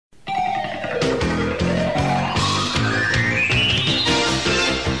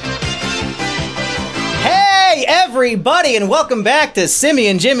everybody, and welcome back to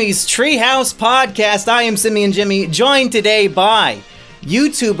Simian Jimmy's Treehouse podcast. I am Simian Jimmy, joined today by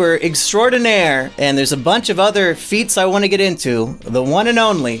YouTuber extraordinaire, and there's a bunch of other feats I want to get into, the one and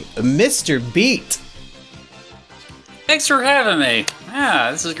only Mr. Beat. Thanks for having me. Yeah,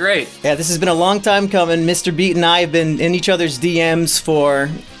 this is great. Yeah, this has been a long time coming. Mr. Beat and I have been in each other's DMs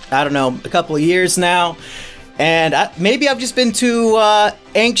for, I don't know, a couple of years now. And maybe I've just been too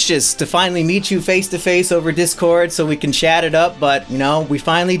anxious to finally meet you face to face over Discord so we can chat it up. But, you know, we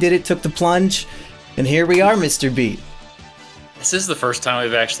finally did it, took the plunge, and here we are, Mr. Beat. This is the first time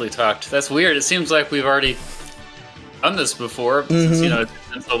we've actually talked. That's weird. It seems like we've already done this before, since, you know, it's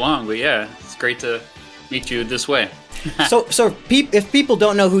been so long. But yeah, it's great to meet you this way. So if people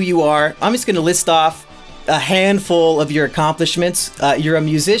don't know who you are, I'm just going to list off a handful of your accomplishments. You're a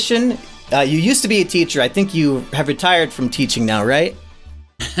musician. You used to be a teacher. I think you have retired from teaching now, right?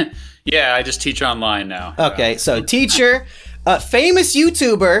 Yeah, I just teach online now. Okay, so teacher, famous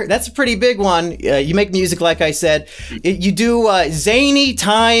YouTuber. That's a pretty big one. You make music, like I said. You do zany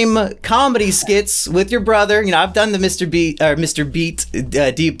time comedy skits with your brother. You know, I've done the Mr. Beat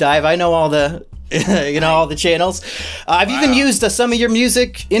deep dive. I know all the all the channels. I've even used some of your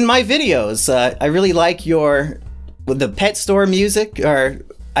music in my videos. I really like the pet store music, or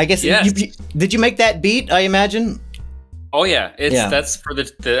I guess, yes. Did you make that beat, I imagine? Oh yeah, that's for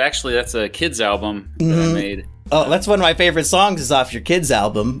actually that's a kids album that I made. Oh, that's one of my favorite songs is off your kids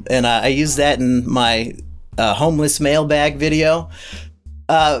album, and I use that in my homeless mailbag video.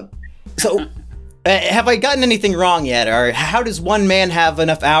 So have I gotten anything wrong yet, or how does one man have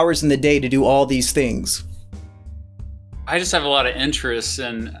enough hours in the day to do all these things? I just have a lot of interests,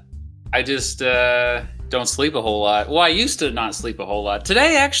 and I just don't sleep a whole lot. Well, I used to not sleep a whole lot.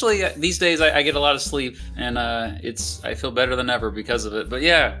 Today, actually, these days I get a lot of sleep, and I feel better than ever because of it. But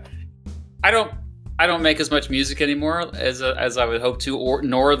yeah, I don't make as much music anymore as I would hope to,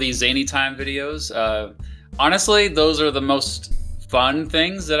 nor these zany time videos. Honestly, those are the most fun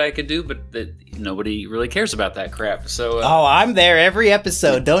things that I could do, but that nobody really cares about that crap. So oh, I'm there every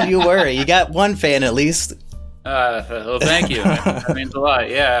episode. Don't you worry. You got one fan at least. Well, thank you. That means a lot.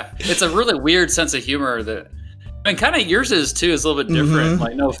 Yeah, it's a really weird sense of humor that, I mean, kind of yours is too. Is a little bit different.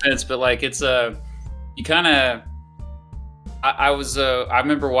 Like, no offense, but like it's you kind of. I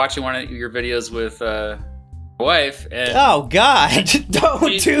remember watching one of your videos with my wife, and oh God,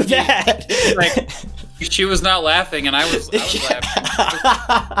 don't do that. Like, she was not laughing, and I was laughing.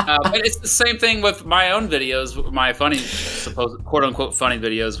 But it's the same thing with my own videos, my funny, supposed quote unquote funny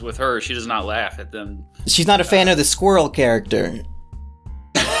videos with her. She does not laugh at them. She's not a fan of the squirrel character.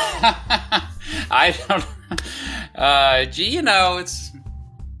 I don't. You know,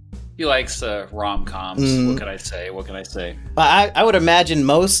 he likes rom-coms. What can I say? I would imagine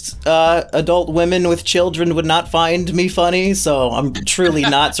most adult women with children would not find me funny, so I'm truly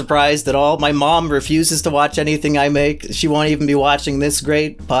not surprised at all. My mom refuses to watch anything I make. She won't even be watching this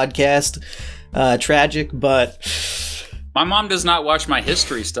great podcast. Tragic, but my mom does not watch my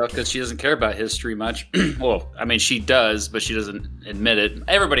history stuff because she doesn't care about history much. Well, I mean, she does, but she doesn't admit it.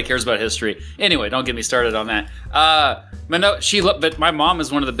 Everybody cares about history. Anyway, don't get me started on that. But no, but my mom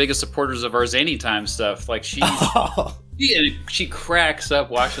is one of the biggest supporters of our zany time stuff. Like she cracks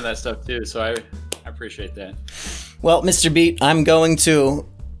up watching that stuff too. So I appreciate that. Well, Mr. Beat, I'm going to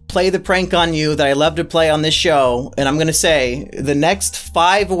play the prank on you that I love to play on this show, and I'm going to say the next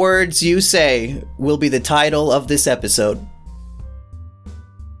 5 words you say will be the title of this episode.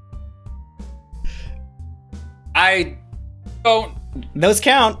 I don't. Those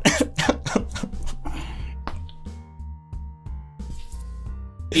count.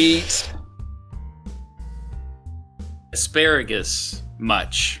 Eat asparagus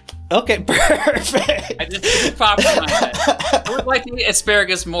much. Okay, perfect. I just popped in my head. I would like to eat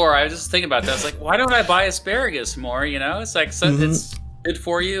asparagus more. I was just thinking about that. I was like, why don't I buy asparagus more? You know, it's like it's good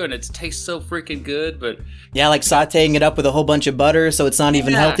for you, and it tastes so freaking good. But yeah, like sautéing it up with a whole bunch of butter, so it's not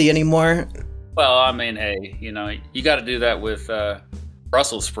even healthy anymore. Well, I mean, hey, you know, you got to do that with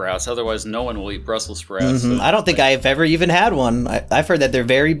Brussels sprouts. Otherwise, no one will eat Brussels sprouts. So, I don't think I've ever even had one. I've heard that they're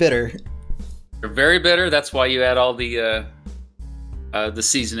very bitter. They're very bitter. That's why you add all the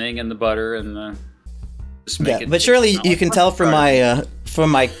seasoning and the butter and the. But surely you can tell from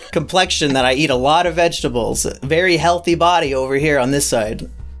my complexion that I eat a lot of vegetables. Very healthy body over here on this side.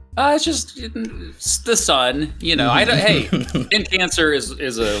 It's the sun, you know. I don't. Hey, skin cancer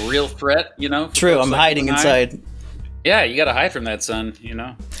is a real threat, you know. True, I'm hiding inside. Yeah, you gotta hide from that sun, you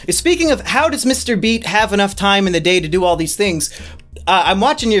know. Speaking of, how does Mr. Beat have enough time in the day to do all these things? I'm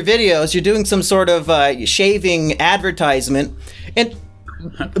watching your videos. You're doing some sort of shaving advertisement, and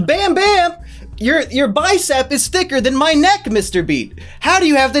bam, bam, your bicep is thicker than my neck, Mr. Beat. How do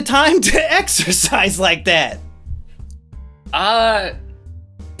you have the time to exercise like that?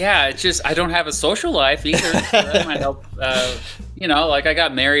 Yeah, it's just I don't have a social life either. So that might help. You know, like I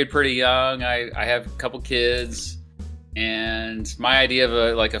got married pretty young. I have a couple kids, and my idea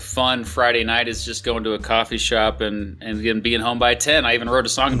of a fun Friday night is just going to a coffee shop and then being home by 10. I even wrote a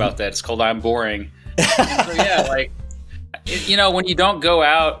song about that. It's called "I'm Boring." So yeah, like you know, when you don't go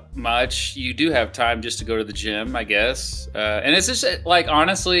out much, you do have time just to go to the gym, I guess. And it's just like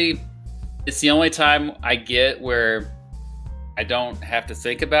honestly, it's the only time I get where I don't have to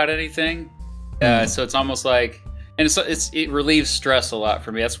think about anything. So it's almost like, and it relieves stress a lot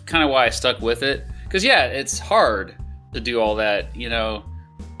for me. That's kind of why I stuck with it. Because yeah, it's hard to do all that, you know.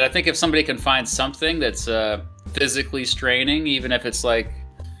 But I think if somebody can find something that's physically straining, even if it's like,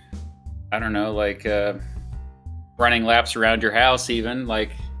 I don't know, like running laps around your house, even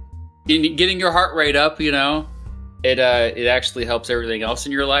like getting your heart rate up, you know, it actually helps everything else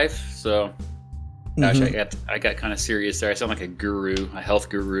in your life. So. Gosh, I got kind of serious there. I sound like a guru, a health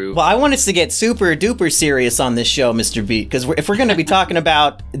guru. Well, I want us to get super duper serious on this show, Mr. Beat, because if we're going to be talking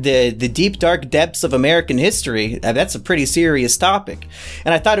about the deep dark depths of American history, that's a pretty serious topic.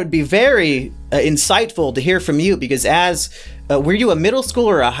 And I thought it would be very insightful to hear from you, because were you a middle school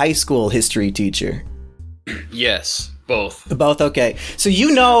or a high school history teacher? Yes, both. Both, okay. So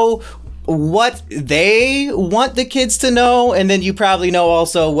you know what they want the kids to know, and then you probably know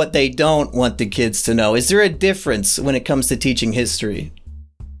also what they don't want the kids to know. Is there a difference when it comes to teaching history?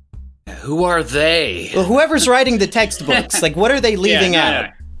 Who are they? Well, whoever's writing the textbooks, like what are they leaving out?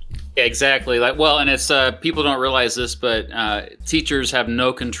 Yeah, exactly. Like, well, and it's people don't realize this, but teachers have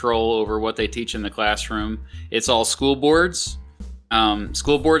no control over what they teach in the classroom. It's all school boards.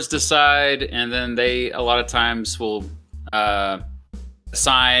 School boards decide, and then they a lot of times will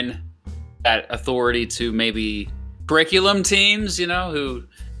assign that authority to maybe curriculum teams, you know,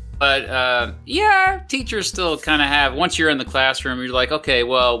 but yeah, teachers still kind of have, once you're in the classroom, you're like, okay,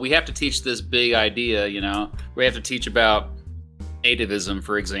 well, we have to teach this big idea, you know, we have to teach about nativism,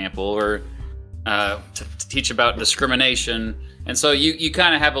 for example, or to teach about discrimination. And so you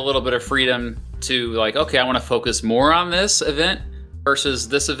kind of have a little bit of freedom to like, okay, I want to focus more on this event versus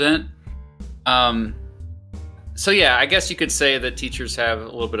this event. So yeah, I guess you could say that teachers have a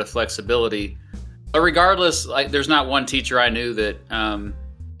little bit of flexibility, but regardless, like there's not one teacher I knew that,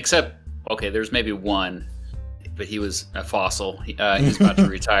 except, okay, there's maybe one, but he was a fossil. He's about to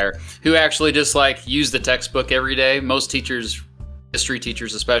retire, who actually just like used the textbook every day. Most teachers, history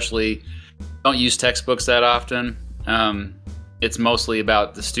teachers especially, don't use textbooks that often. It's mostly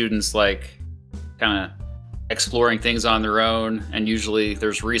about the students like kind of exploring things on their own, and usually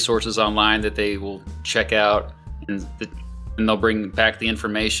there's resources online that they will check out. And they'll bring back the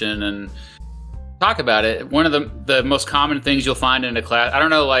information and talk about it. One of the most common things you'll find in a class, I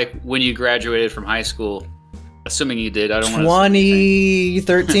don't know, like when you graduated from high school, assuming you did, I don't want to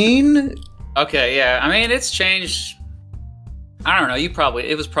 2013? Okay, yeah. I mean, it's changed. I don't know.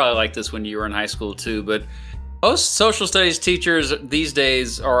 It was probably like this when you were in high school too, but most social studies teachers these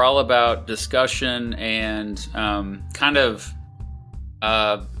days are all about discussion and kind of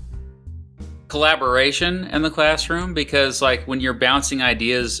collaboration in the classroom, because like when you're bouncing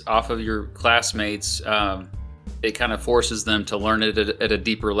ideas off of your classmates, it kind of forces them to learn it at a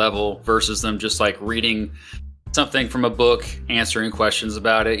deeper level versus them just like reading something from a book, answering questions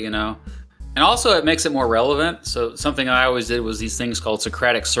about it, you know. And also it makes it more relevant. So something I always did was these things called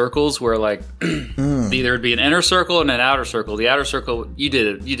Socratic circles, where like either it'd be an inner circle and an outer circle. The outer circle, you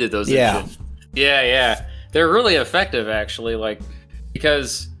did those. Yeah. Yeah. They're really effective actually, like,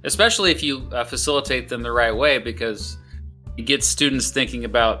 because especially if you facilitate them the right way, because it gets students thinking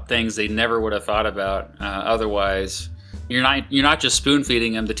about things they never would have thought about otherwise. You're not just spoon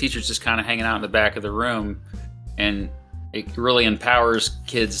feeding them. The teacher's just kind of hanging out in the back of the room, and it really empowers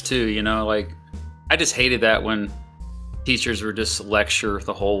kids too. You know, like I just hated that when teachers would just lecture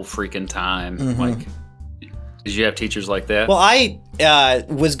the whole freaking time. Like, did you have teachers like that? Well, I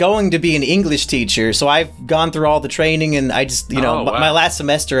was going to be an English teacher, so I've gone through all the training, and I just, my last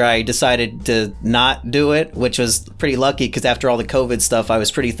semester I decided to not do it, which was pretty lucky because after all the COVID stuff, I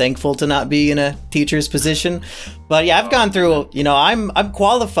was pretty thankful to not be in a teacher's position. But yeah, I've gone through, I'm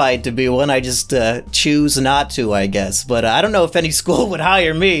qualified to be one. I just choose not to, I guess. But I don't know if any school would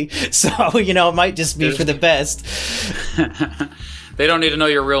hire me, so, it might just be for the best. They don't need to know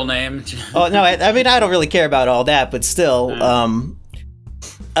your real name. Oh, no, I mean, I don't really care about all that, but still,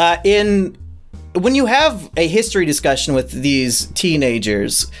 when you have a history discussion with these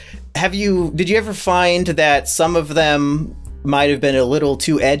teenagers, did you ever find that some of them might have been a little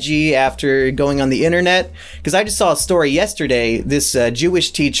too edgy after going on the internet? Because I just saw a story yesterday. This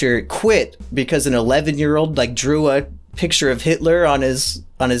Jewish teacher quit because an 11-year-old like drew a picture of Hitler on his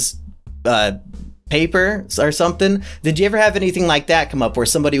paper or something. Did you ever have anything like that come up where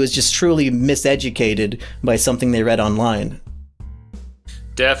somebody was just truly miseducated by something they read online?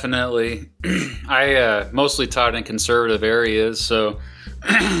 Definitely. I mostly taught in conservative areas, so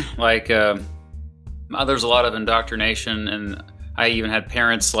like there's a lot of indoctrination, and I even had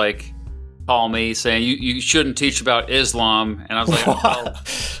parents like call me saying you shouldn't teach about Islam, and I was like, well,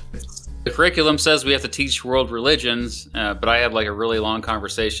 the curriculum says we have to teach world religions, but I had like a really long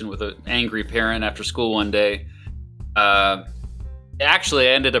conversation with an angry parent after school one day. Actually,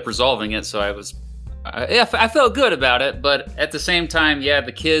 I ended up resolving it, so I felt good about it, but at the same time, yeah,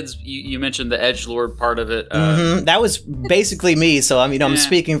 the kids, you mentioned the edgelord part of it. That was basically me, so I mean, I'm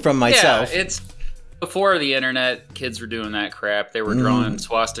speaking from myself. Yeah, it's before the internet, kids were doing that crap. They were drawing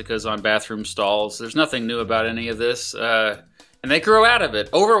swastikas on bathroom stalls. There's nothing new about any of this. And they grow out of it.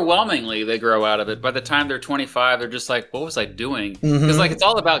 Overwhelmingly, they grow out of it. By the time they're 25, they're just like, what was I doing? Because like it's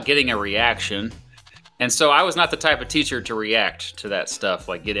all about getting a reaction. And so I was not the type of teacher to react to that stuff,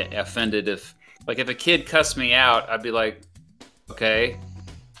 like get offended if a kid cussed me out, I'd be like, okay.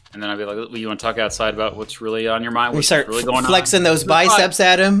 And then I'd be like, well, you want to talk outside about what's really on your mind? What's really going flexing on? Those biceps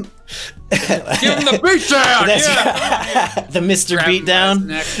at him. Give him the beatdown! Yeah. The Mr. Beatdown.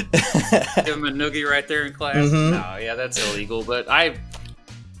 Give him a noogie right there in class. No, yeah, that's illegal. But I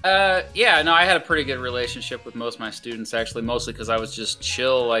had a pretty good relationship with most of my students, actually, mostly because I was just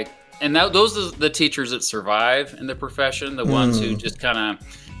chill. And those are the teachers that survive in the profession, the ones who just kind of,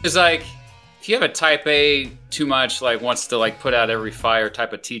 it's like, if you have a type A too much, like wants to like put out every fire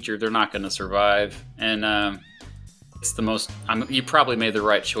type of teacher, they're not going to survive. And it's the most. You probably made the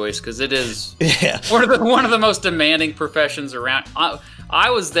right choice because it is one of the most demanding professions around. I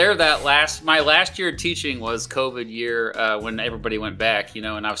was there my last year of teaching was COVID year when everybody went back, and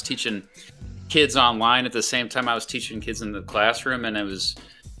I was teaching kids online at the same time I was teaching kids in the classroom, and it was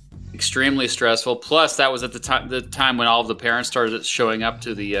extremely stressful. Plus, that was at the time when all of the parents started showing up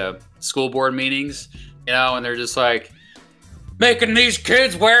to the school board meetings, and they're just like making these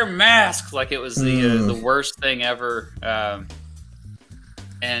kids wear masks, like it was the worst thing ever.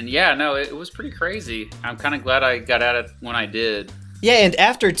 And yeah, no, it was pretty crazy. I'm kind of glad I got at it when I did. Yeah, and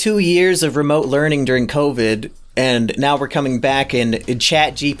after 2 years of remote learning during COVID, and now we're coming back and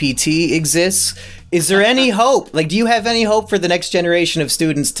ChatGPT exists, is there any hope? Like, do you have any hope for the next generation of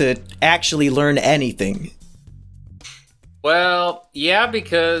students to actually learn anything? Well, yeah,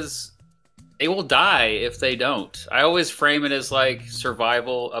 because they will die if they don't. I always frame it as like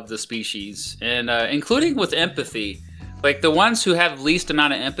survival of the species, and including with empathy. Like the ones who have least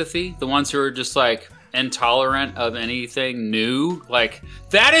amount of empathy, the ones who are just like intolerant of anything new, like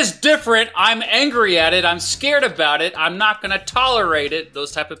that is different, I'm angry at it, I'm scared about it, I'm not gonna tolerate it,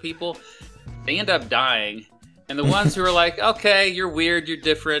 those type of people, they end up dying. And the ones who are like, okay, you're weird, you're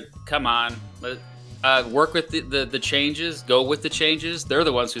different, come on, work with the changes, go with the changes, they're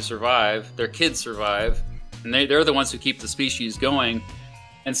the ones who survive, their kids survive, and they're the ones who keep the species going.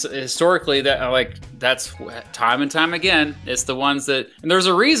 And so historically, that's time and time again, it's the ones that, and there's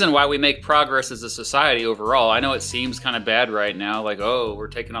a reason why we make progress as a society overall. I know it seems kind of bad right now, like, oh, we're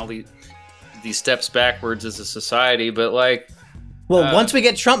taking all these steps backwards as a society, but like, well, once we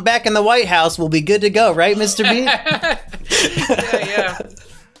get Trump back in the White House, we'll be good to go, right, Mr. B?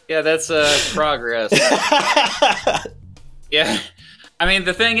 Yeah, that's progress. Yeah, I mean,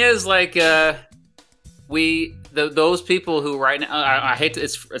 the thing is, like, those people who right now, I hate to,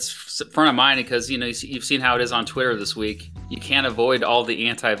 it's front of mind because you've seen how it is on Twitter this week. You can't avoid all the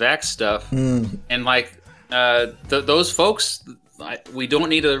anti-vax stuff, and like those folks, we don't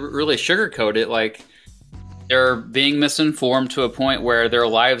need to really sugarcoat it. Like they're being misinformed to a point where their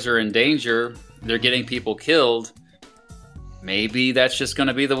lives are in danger. They're getting people killed. Maybe that's just going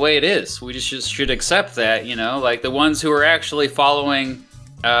to be the way it is. We just should accept that, like the ones who are actually following.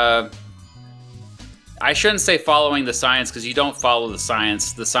 I shouldn't say following the science because you don't follow the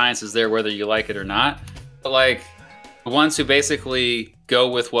science. The science is there whether you like it or not. But like the ones who basically go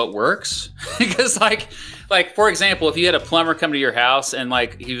with what works. Because like for example, if you had a plumber come to your house and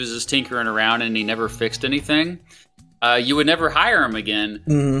like he was just tinkering around and he never fixed anything, you would never hire him again.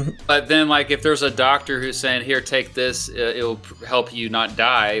 Mm-hmm. But then like if there's a doctor who's saying, here, take this, it'll help you not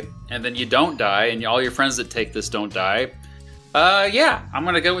die, and then you don't die, and all your friends that take this don't die. Yeah, I'm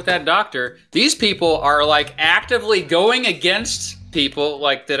going to go with that doctor. These people are like actively going against people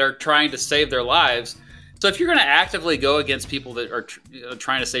like that are trying to save their lives. So if you're going to actively go against people that are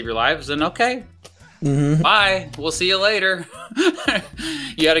trying to save your lives, then okay, Bye. We'll see you later.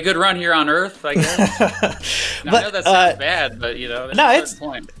 You had a good run here on Earth, I guess. But, I know that sounds bad, but you know, no, it's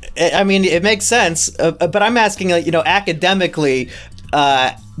point. I mean, it makes sense. But I'm asking, you know, academically,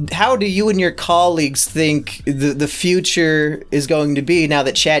 how do you and your colleagues think the future is going to be now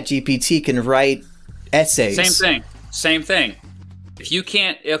that ChatGPT can write essays? Same thing. If you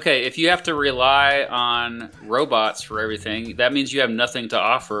can't, okay, if you have to rely on robots for everything, that means you have nothing to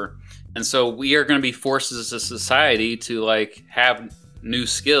offer. And so we are going to be forced as a society to like have new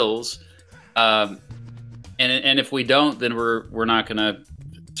skills. And if we don't, then we're not going to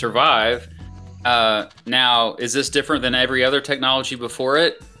survive. Now, is this different than every other technology before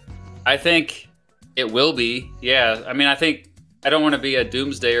it? I think it will be. Yeah. I mean, I don't want to be a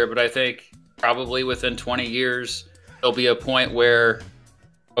doomsdayer, but I think probably within 20 years, there'll be a point where,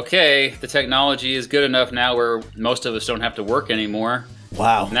 okay, the technology is good enough now where most of us don't have to work anymore.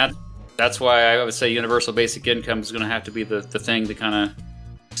 Wow. And that's why I would say universal basic income is going to have to be the thing that kind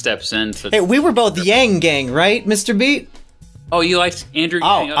of steps in. Hey, we were both Yang Gang, right, Mr. Beat? Oh, you liked Andrew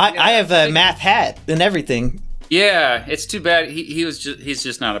Yang? Oh, I have a math hat and everything. Yeah, it's too bad he's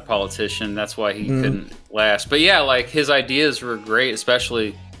just not a politician. That's why he couldn't last. But yeah, like his ideas were great,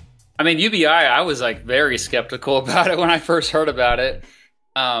 especially. I mean, UBI. I was like very skeptical about it when I first heard about it.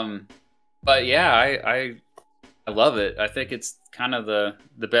 But yeah, I love it. I think it's kind of the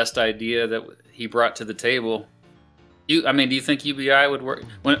best idea that he brought to the table. I mean, do you think UBI would work?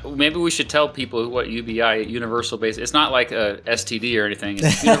 Maybe we should tell people what UBI, universal basic. It's not like a STD or anything.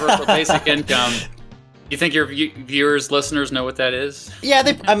 It's universal basic income. You think your viewers, listeners know what that is? Yeah,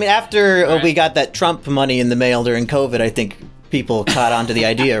 I mean, after we got that Trump money in the mail during COVID, I think people caught on to the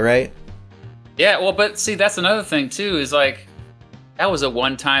idea, right? Yeah, well, but see, that's another thing too. Is like that was a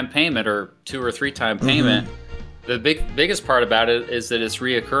one-time payment or 2 or 3 time payment. The biggest part about it is that it's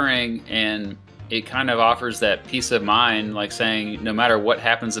reoccurring and it kind of offers that peace of mind, like saying, no matter what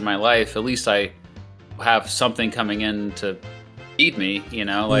happens in my life, at least I have something coming in to feed me, you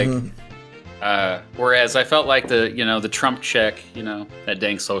know, like. Whereas I felt like the Trump check, you know, that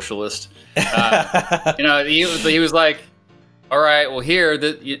dang socialist, you know, he was like, all right, well here,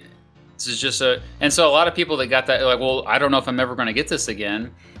 this is just and so a lot of people that got that, like, well, I don't know if I'm ever going to get this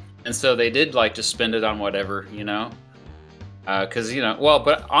again. And so they did like just spend it on whatever, you know, because, you know, well,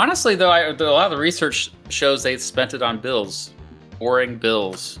 but honestly, though, a lot of the research shows they spent it on bills, boring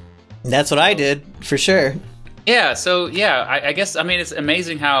bills. That's what I did, for sure. Yeah. So, yeah, I guess, I mean, it's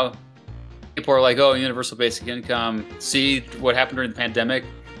amazing how people are like, oh, universal basic income, see what happened during the pandemic,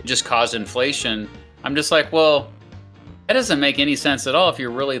 it just caused inflation. I'm just like, well, that doesn't make any sense at all if you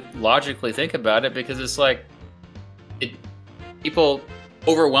really logically think about it, because it's like people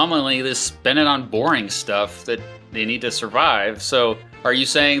overwhelmingly just spend it on boring stuff that they need to survive. So are you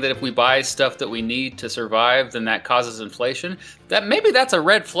saying that if we buy stuff that we need to survive, then that causes inflation? That maybe that's a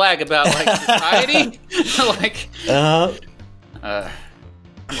red flag about like society. Like,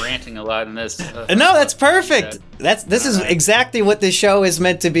 I'm ranting a lot in this. No, that's perfect. This is exactly what this show is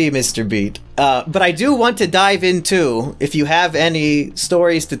meant to be, Mr. Beat. But I do want to dive into, if you have any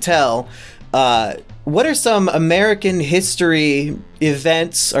stories to tell, what are some American history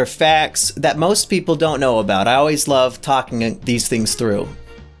events or facts that most people don't know about? I always love talking these things through.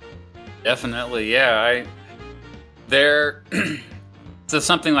 Definitely, yeah. So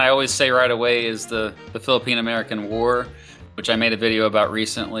something that I always say right away is the Philippine-American War, which I made a video about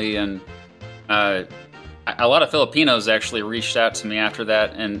recently, and a lot of Filipinos actually reached out to me after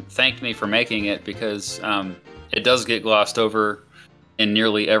that and thanked me for making it, because it does get glossed over in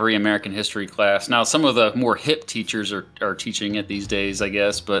nearly every American history class. Now, some of the more hip teachers are teaching it these days, I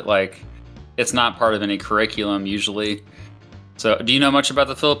guess, but like it's not part of any curriculum usually. So, do you know much about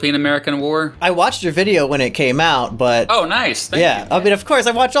the Philippine-American War? I watched your video when it came out, but... Oh, nice. Thank you. I mean, of course,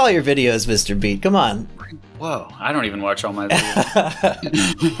 I watch all your videos, Mr. Beat. Come on. Whoa, I don't even watch all my videos.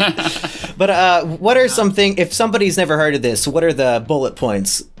 But what are something, if somebody's never heard of this, what are the bullet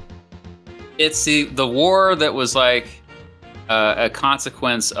points? It's the war that was like a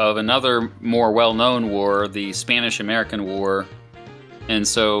consequence of another more well-known war, the Spanish-American War. And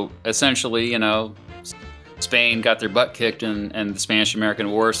so essentially, you know, Spain got their butt kicked in the Spanish-American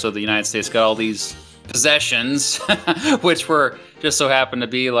War, so the United States got all these possessions, which were just so happened to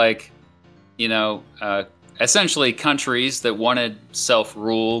be like, you know, essentially countries that wanted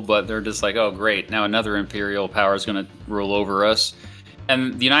self-rule, but they're just like, oh, great, now another imperial power is going to rule over us.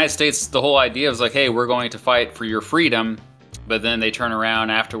 And the United States, the whole idea was like, hey, we're going to fight for your freedom. But then they turn around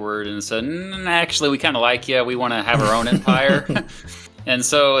afterward and said, actually, we kind of like you. We want to have our own empire. And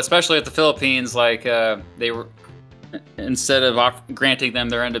so, especially at the Philippines, like they were instead of granting them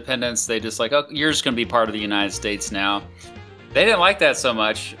their independence, they just like, oh, you're just going to be part of the United States now. They didn't like that so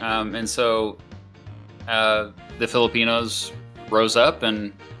much, and so the Filipinos rose up,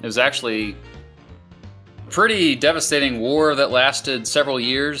 and it was actually a pretty devastating war that lasted several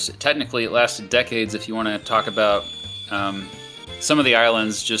years. Technically, it lasted decades if you want to talk about some of the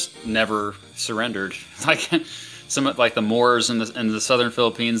islands just never surrendered. Like like the Moors in the southern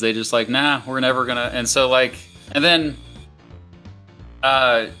Philippines, they just like, nah, we're never gonna. And so like, and then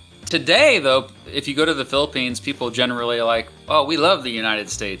today though, if you go to the Philippines, people generally are like, oh, we love the United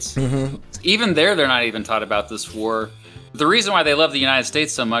States. Mm-hmm. Even there, they're not even taught about this war. The reason why they love the United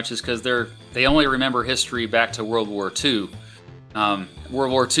States so much is because they only remember history back to World War II.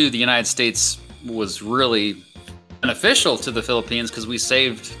 World War II, the United States was really beneficial to the Philippines because we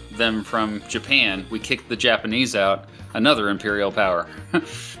saved them from Japan. We kicked the Japanese out, another imperial power.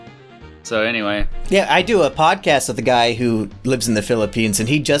 So anyway. Yeah, I do a podcast with a guy who lives in the Philippines, and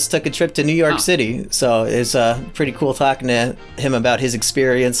he just took a trip to New York City. So it's pretty cool talking to him about his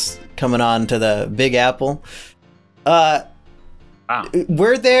experience coming on to the Big Apple.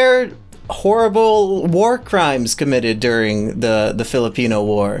 Were there horrible war crimes committed during the Filipino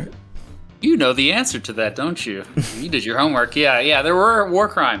War? You know the answer to that, don't you? You did your homework. Yeah, there were war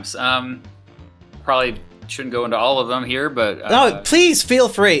crimes. Probably shouldn't go into all of them here, but... no, please feel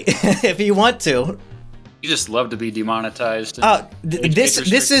free if you want to. You just love to be demonetized.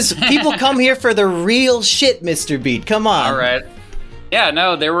 This is... People come here for the real shit, Mr. Beat. Come on. All right. Yeah,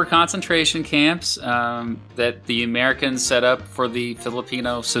 no, there were concentration camps that the Americans set up for the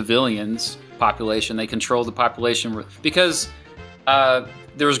Filipino civilians population. They controlled the population because...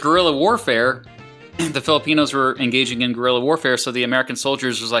 there was guerrilla warfare. The Filipinos were engaging in guerrilla warfare, so the American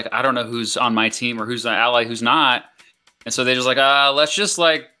soldiers was like, I don't know who's on my team or who's an ally, who's not. And so they just like, let's just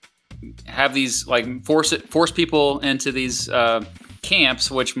like have these like force people into these camps,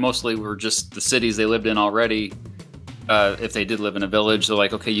 which mostly were just the cities they lived in already. If they did live in a village, they're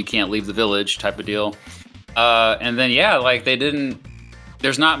like, okay, you can't leave the village type of deal. And then like they didn't.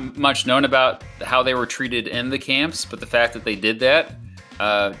 There's not much known about how they were treated in the camps, but the fact that they did that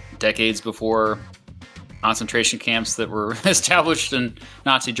decades before concentration camps that were established in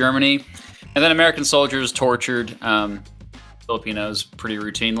Nazi Germany. And then American soldiers tortured Filipinos pretty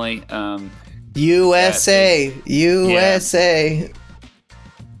routinely. USA! Yeah.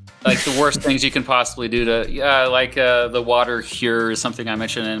 Like the worst things you can possibly do to... the water cure is something I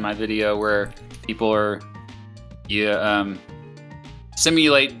mentioned in my video where people are...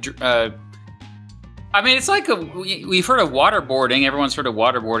 simulate... it's like we've heard of waterboarding. Everyone's heard of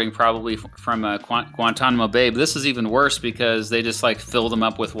waterboarding probably from Guantanamo Bay, but this is even worse because they just like fill them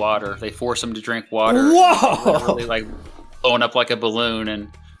up with water. They force them to drink water. Whoa! Literally like blowing up like a balloon and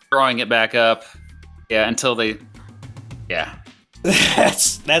throwing it back up. Yeah, until they... Yeah.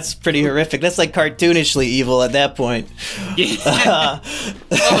 That's pretty horrific. That's like cartoonishly evil at that point. Yeah. Well,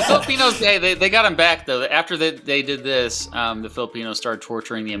 the Filipinos, they got them back though. After they did this, the Filipinos started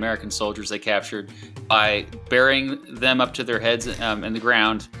torturing the American soldiers they captured by burying them up to their heads in the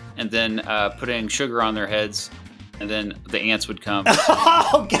ground, and then putting sugar on their heads, and then the ants would come.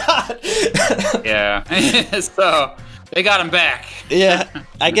 Oh God! Yeah. So. They got him back. Yeah,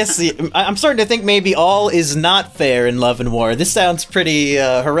 I guess I'm starting to think maybe all is not fair in Love and War. This sounds pretty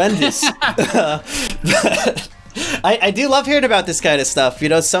horrendous. I do love hearing about this kind of stuff. You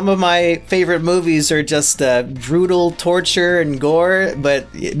know, some of my favorite movies are just brutal torture and gore, but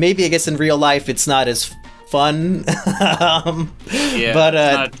maybe I guess in real life it's not as fun. Yeah, but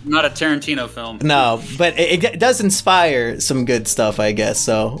not a Tarantino film. No, but it does inspire some good stuff, I guess.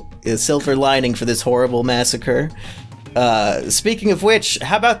 So, a silver lining for this horrible massacre. Speaking of which,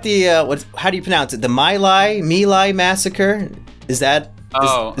 how about the how do you pronounce it? The My Lai massacre? Is that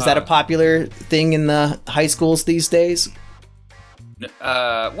a popular thing in the high schools these days?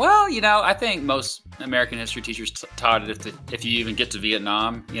 Well, I think most American history teachers taught it if you even get to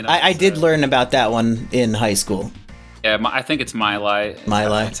Vietnam. I did learn about that one in high school. Yeah, I think it's My Lai. My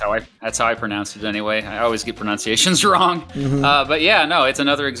Lai. That's how I pronounce it anyway. I always get pronunciations wrong. Mm-hmm. But yeah, no, it's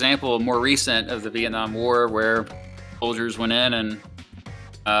another example, more recent, of the Vietnam War where soldiers went in and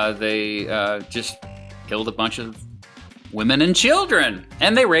they just killed a bunch of women and children,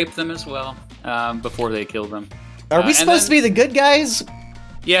 and they raped them as well before they killed them. Are we supposed to be the good guys?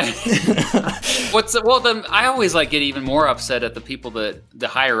 Yeah. I always get even more upset at the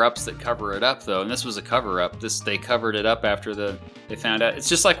higher ups that cover it up though, and this was a cover up. They covered it up after they found out. It's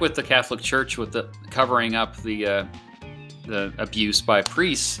just like with the Catholic Church with the covering up the abuse by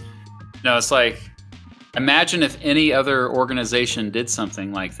priests. No, it's like, imagine if any other organization did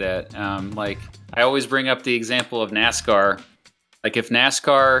something like that. I always bring up the example of NASCAR. Like if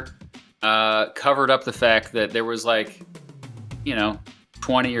NASCAR covered up the fact that there was like,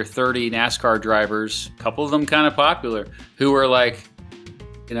 20 or 30 NASCAR drivers, a couple of them kind of popular, who were like,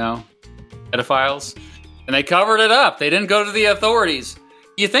 pedophiles, and they covered it up. They didn't go to the authorities.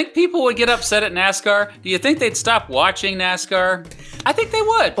 Do you think people would get upset at NASCAR? Do you think they'd stop watching NASCAR? I think they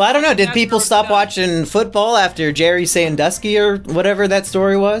would. Well, I don't know. Did people stop watching football after Jerry Sandusky or whatever that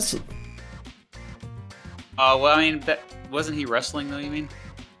story was? Well, I mean, wasn't he wrestling though, you mean?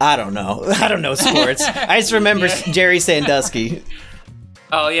 I don't know. I don't know sports. I just remember Jerry Sandusky.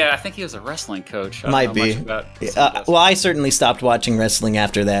 Oh, yeah, I think he was a wrestling coach. Might be. Well, I certainly stopped watching wrestling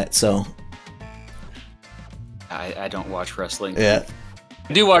after that, so. I don't watch wrestling. Yeah.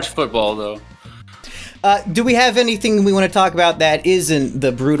 I do watch football, though. Do we have anything we want to talk about that isn't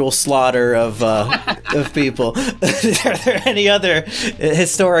the brutal slaughter of people? Are there any other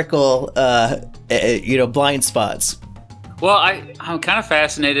historical, blind spots? Well, I'm kind of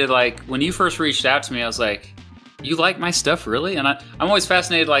fascinated. Like, when you first reached out to me, I was like, you like my stuff, really? And I'm always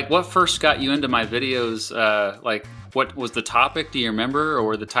fascinated, like, what first got you into my videos? Like, what was the topic? Do you remember?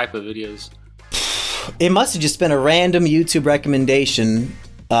 Or the type of videos? It must have just been a random YouTube recommendation.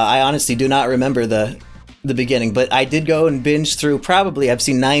 I honestly do not remember the beginning, but I did go and binge through probably, I've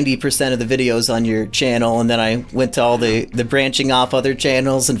seen 90% of the videos on your channel, and then I went to all the branching off other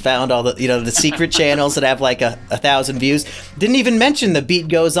channels and found all the, the secret channels that have like 1,000 views. Didn't even mention The Beat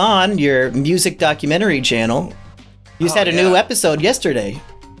Goes On, your music documentary channel. You just had a new episode yesterday.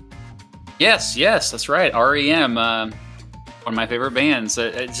 Yes, that's right. REM, one of my favorite bands.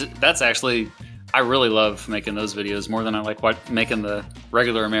 That's actually, I really love making those videos more than I like making the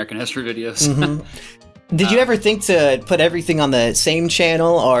regular American history videos. Mm-hmm. Did you ever think to put everything on the same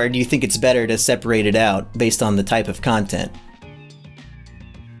channel, or do you think it's better to separate it out based on the type of content?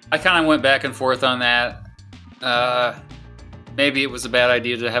 I kind of went back and forth on that. Maybe it was a bad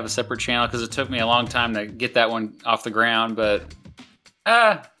idea to have a separate channel because it took me a long time to get that one off the ground. But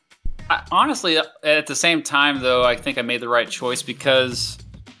honestly, at the same time, though, I think I made the right choice because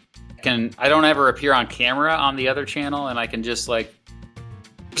I don't ever appear on camera on the other channel, and I can just like.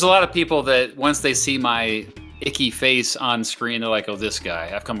 There's a lot of people that once they see my icky face on screen, they're like, "Oh, this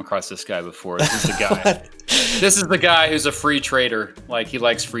guy! I've come across this guy before. This is the guy. This is the guy who's a free trader. Like he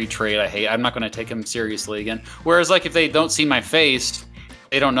likes free trade. I'm not going to take him seriously again." Whereas, like, if they don't see my face,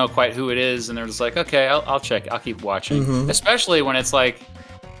 they don't know quite who it is, and they're just like, "Okay, I'll check. I'll keep watching." Mm-hmm. Especially when it's like,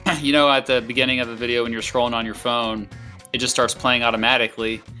 at the beginning of the video when you're scrolling on your phone, it just starts playing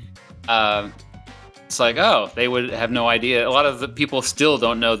automatically. It's like, oh, they would have no idea. A lot of the people still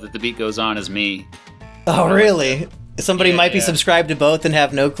don't know that The Beat Goes On is me. Oh, really? Somebody might be subscribed to both and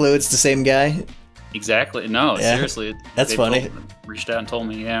have no clue it's the same guy? Exactly. No, seriously. That's funny. Reached out and told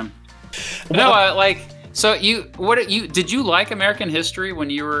me, yeah. No, so did you like American history when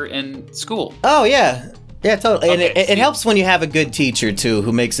you were in school? Oh, yeah. Yeah, totally. Okay, and it helps when you have a good teacher, too,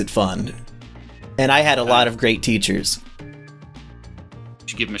 who makes it fun. And I had a lot of great teachers. You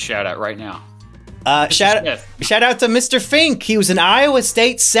should give him a shout out right now. Shout out to Mr. Fink. He was an Iowa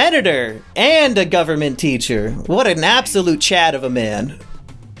State senator and a government teacher. What an absolute chat of a man.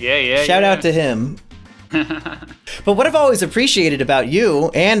 Yeah. Shout out to him. But what I've always appreciated about you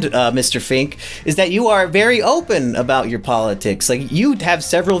and Mr. Fink is that you are very open about your politics. Like, you have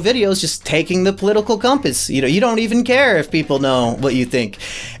several videos just taking the political compass. You don't even care if people know what you think.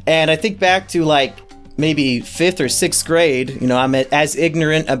 And I think back to like maybe 5th or 6th grade, I'm as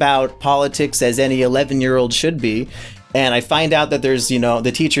ignorant about politics as any 11-year-old should be. And I find out that there's,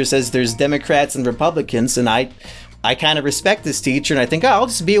 the teacher says there's Democrats and Republicans, and I kind of respect this teacher, and I think, I'll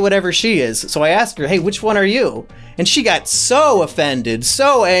just be whatever she is. So I asked her, hey, which one are you? And she got so offended,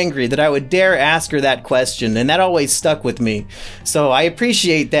 so angry that I would dare ask her that question, and that always stuck with me. So I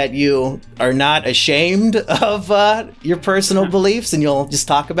appreciate that you are not ashamed of your personal beliefs, and you'll just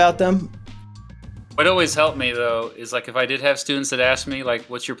talk about them. What always helped me, though, is like if I did have students that asked me, like,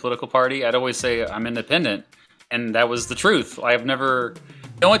 what's your political party? I'd always say I'm independent. And that was the truth. The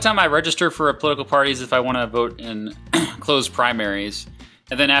only time I register for a political party is if I want to vote in closed primaries.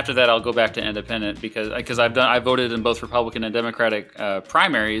 And then after that, I'll go back to independent because I voted in both Republican and Democratic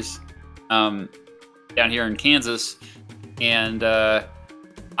primaries down here in Kansas. And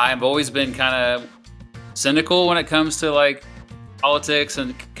I've always been kind of cynical when it comes to, like, politics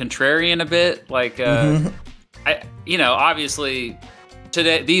and contrarian a bit, like obviously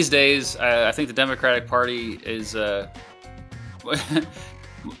these days I think the Democratic Party is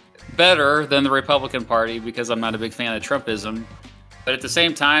better than the Republican Party because I'm not a big fan of Trumpism, but at the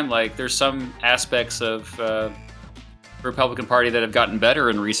same time, like, there's some aspects of Republican Party that have gotten better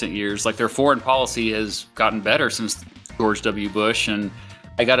in recent years. Like their foreign policy has gotten better since George W. Bush, and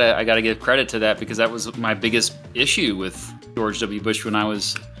I gotta give credit to that because that was my biggest issue with George W. Bush when I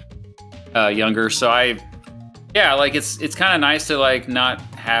was younger. So like it's kind of nice to like not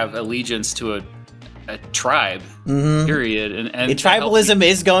have allegiance to a tribe. Period. And tribalism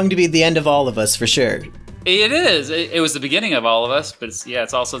is going to be the end of all of us for sure. It is. It was the beginning of all of us, but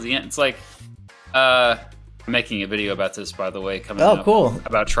it's also the end. It's like I'm making a video about this, by the way, coming up. Cool.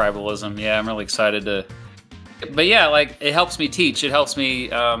 About tribalism. Yeah, I'm really excited to. But yeah, like it helps me teach. It helps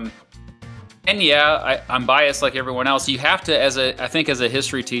me. And yeah, I'm biased like everyone else. You have to, I think as a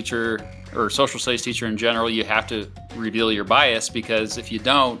history teacher or social studies teacher in general, you have to reveal your bias, because if you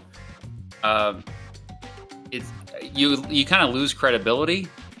don't, you kind of lose credibility.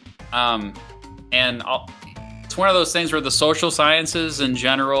 It's one of those things where the social sciences in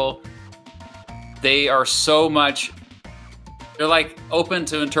general, they are so much, they're like open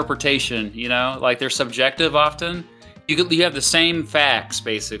to interpretation, you know, like they're subjective often. You have the same facts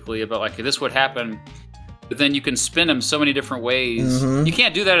basically about like this would happen, but then you can spin them so many different ways. You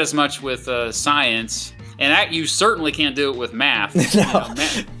can't do that as much with science, and you certainly can't do it with math. No. You know,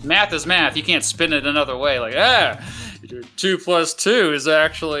 math is math. You can't spin it another way. Like 2 + 2 is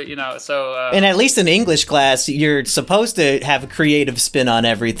actually, you know. So and at least in English class, you're supposed to have a creative spin on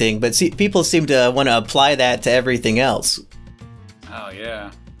everything, but people seem to want to apply that to everything else. Oh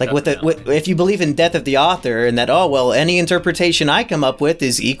yeah. Like if you believe in death of the author and that, oh, well, any interpretation I come up with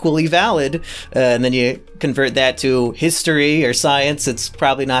is equally valid, and then you convert that to history or science, it's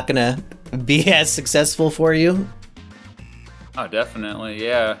probably not going to be as successful for you. Oh, definitely,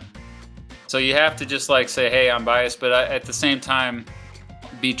 yeah. So you have to just like say, hey, I'm biased, but at the same time,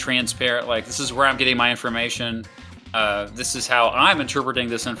 be transparent. Like, this is where I'm getting my information. This is how I'm interpreting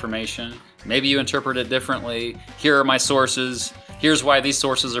this information. Maybe you interpret it differently. Here are my sources. Here's why these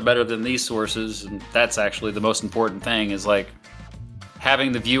sources are better than these sources. And that's actually the most important thing, is like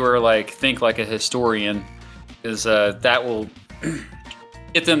having the viewer like think like a historian, is that will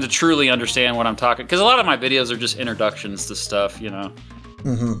get them to truly understand what I'm talking. Because a lot of my videos are just introductions to stuff, you know.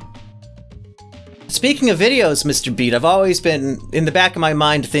 Speaking of videos, Mr. Beat, I've always been in the back of my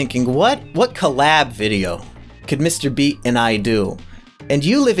mind thinking, what collab video could Mr. Beat and I do? And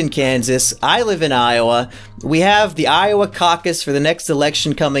you live in Kansas, I live in Iowa. We have the Iowa caucus for the next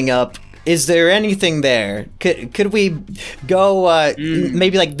election coming up. Is there anything there? Could we go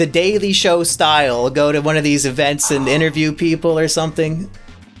maybe like the Daily Show style, go to one of these events and interview people or something?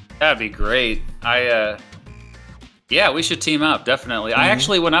 That'd be great. Yeah, we should team up, definitely. I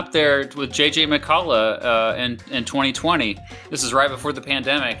actually went up there with JJ McCullough in 2020. This is right before the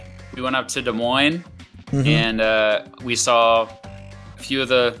pandemic. We went up to Des Moines, and we saw a few of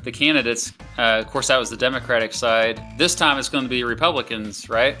the candidates. Of course, that was the Democratic side. This time it's going to be Republicans,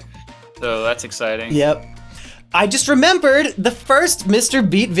 right? So that's exciting. Yep. I just remembered the first Mr.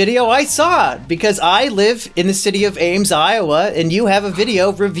 Beat video I saw, because I live in the city of Ames, Iowa, and you have a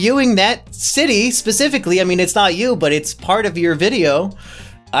video reviewing that city specifically. I mean, it's not you, but it's part of your video.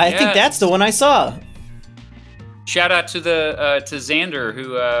 I think that's the one I saw. Shout out to to Xander,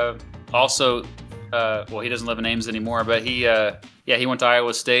 who also, well, he doesn't live in Ames anymore, but he went to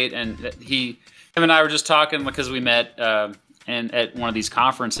Iowa State, and him and I were just talking because we met and at one of these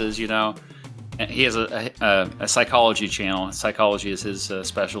conferences, you know. He has a psychology channel. Psychology is his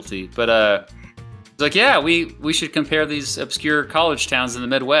specialty. But he's like, yeah, we should compare these obscure college towns in the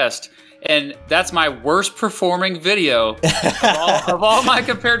Midwest. And that's my worst performing video of all my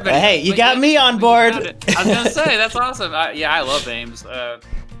compared videos. Hey, you got me on board. I was gonna say, that's awesome. I love Ames.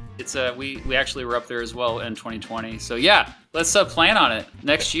 We actually were up there as well in 2020. So yeah, let's plan on it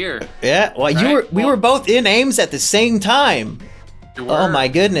next year. Yeah, well, we were both in Ames at the same time. Oh my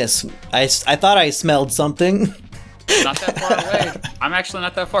goodness. I thought I smelled something. Not that far away. I'm actually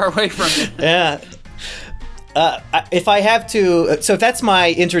not that far away from it. Yeah. If I have to, so if that's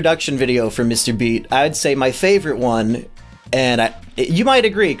my introduction video for Mr. Beat, I would say my favorite one, and you might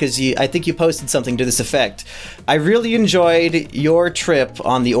agree because I think you posted something to this effect. I really enjoyed your trip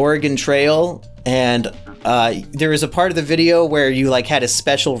on the Oregon Trail, and there was a part of the video where you like had a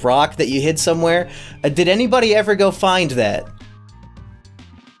special rock that you hid somewhere. Did anybody ever go find that?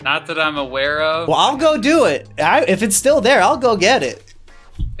 Not that I'm aware of. Well, I'll go do it. If it's still there, I'll go get it.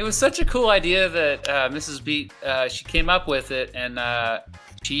 It was such a cool idea that Mrs. Beat, she came up with it, and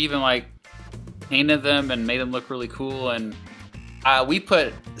she even like painted them and made them look really cool. And we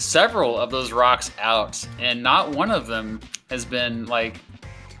put several of those rocks out, and not one of them has been like,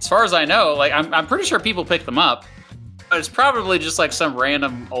 as far as I know, like I'm pretty sure people picked them up, It's probably just like some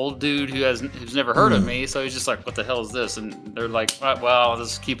random old dude who's never heard of me, so he's just like, "What the hell is this?" And they're like, "Well, I'll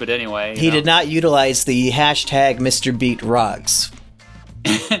just keep it anyway." He did not utilize the hashtag Mr. Beat Rocks.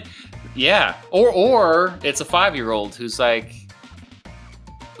 Yeah, or it's a 5-year-old who's like,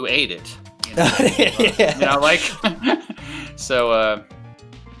 who ate it. You know, Yeah. you know, like, so.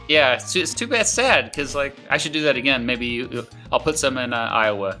 Yeah, it's too bad. Sad because like I should do that again. Maybe I'll put some in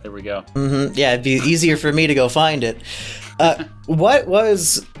Iowa. There we go. Yeah, it'd be easier for me to go find it. What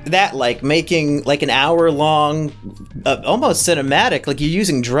was that like, making like an hour-long, almost cinematic, like you're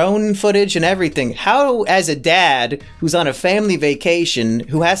using drone footage and everything? How, as a dad who's on a family vacation,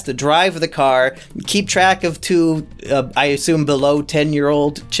 who has to drive the car, keep track of two, I assume below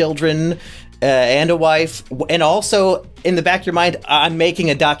 10-year-old children, and a wife, and also in the back of your mind, I'm making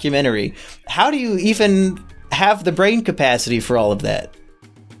a documentary. How do you even have the brain capacity for all of that?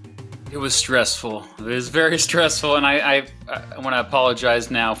 It was stressful. It was very stressful, and I want to apologize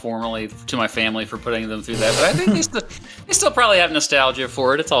now formally to my family for putting them through that. But I think they still probably have nostalgia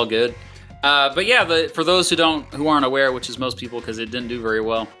for it. It's all good. But yeah, for those who aren't aware, which is most people, because it didn't do very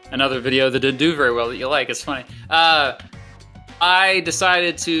well. Another video that didn't do very well that you like. It's funny. I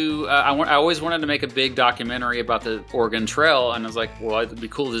decided to, I always wanted to make a big documentary about the Oregon Trail, and I was like, well, it'd be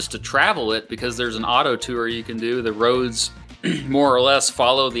cool just to travel it, because there's an auto tour you can do. The roads more or less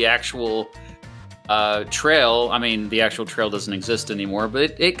follow the actual trail. I mean, the actual trail doesn't exist anymore,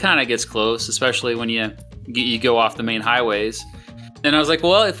 but it kind of gets close, especially when you go off the main highways. And I was like,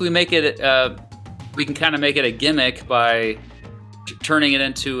 well, if we make it, we can kind of make it a gimmick by turning it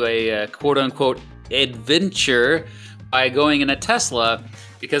into a quote-unquote adventure by going in a Tesla,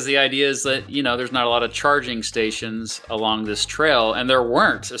 because the idea is that, you know, there's not a lot of charging stations along this trail, and there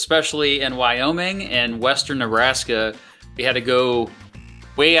weren't, especially in Wyoming and western Nebraska. We had to go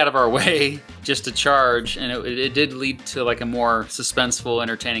way out of our way just to charge, and it did lead to like a more suspenseful,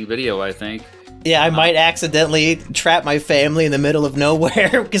 entertaining video, I think. Yeah, I might accidentally trap my family in the middle of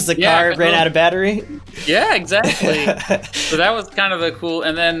nowhere because the car ran out of battery. Yeah, exactly. So that was kind of a cool,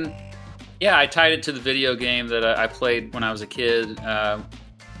 and then yeah, I tied it to the video game that I played when I was a kid.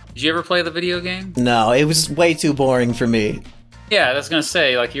 Did you ever play the video game? No, it was way too boring for me. Yeah, I was gonna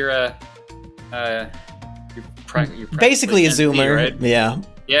say, like, you're basically a Zoomer, right? Yeah.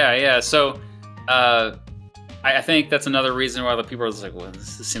 Yeah. So, I think that's another reason why the people are just like, well,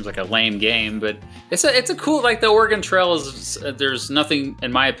 this seems like a lame game, but it's a cool, like, the Oregon Trail is. There's nothing,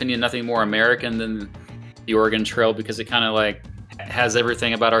 in my opinion, nothing more American than the Oregon Trail, because it kind of like has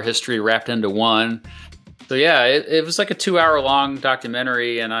everything about our history wrapped into one. So yeah, it was like a 2-hour-long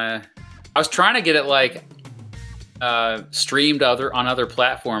documentary, and I was trying to get it like streamed on other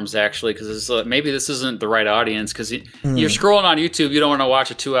platforms, actually, because maybe this isn't the right audience, because you're scrolling on YouTube, you don't want to watch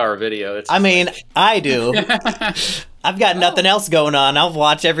a 2-hour video. I mean, I do. I've got nothing else going on. I'll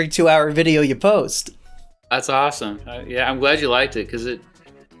watch every 2-hour video you post. That's awesome. Yeah, I'm glad you liked it, because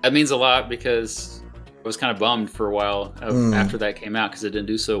that means a lot, because I was kind of bummed for a while after that came out, because it didn't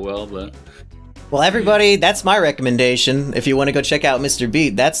do so well. But well, everybody, that's my recommendation. If you want to go check out Mr.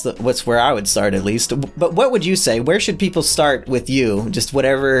 Beat, that's where I would start, at least. But what would you say? Where should people start with you? Just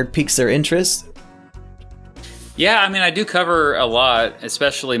whatever piques their interest? Yeah, I mean, I do cover a lot,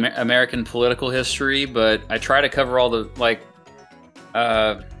 especially American political history, but I try to cover all the, like,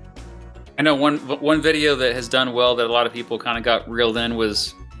 I know one video that has done well that a lot of people kind of got reeled in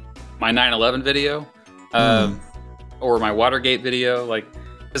was my 9/11 video. Or my Watergate video, like,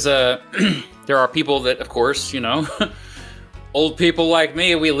 because there are people that, of course, you know, old people like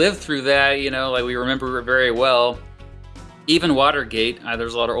me, we lived through that, you know, like, we remember it very well. Even Watergate,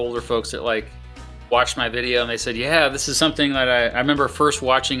 there's a lot of older folks that, like, watched my video, and they said, yeah, this is something that I remember first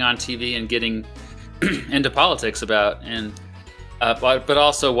watching on TV and getting into politics about. And but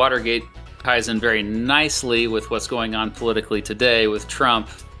also Watergate ties in very nicely with what's going on politically today with Trump.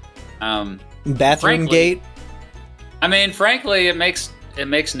 Bathroom gate. I mean, frankly, it makes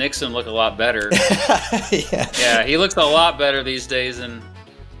Nixon look a lot better. Yeah, he looks a lot better these days. And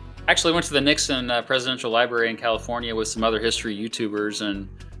actually went to the Nixon Presidential Library in California with some other history YouTubers, and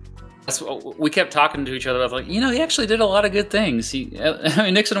that's what we kept talking to each other about. Like, you know, he actually did a lot of good things. I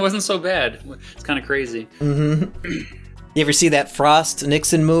mean, Nixon wasn't so bad. It's kind of crazy. You ever see that Frost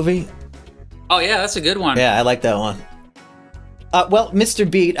Nixon movie? Oh yeah, that's a good one. Yeah, I like that one. Well,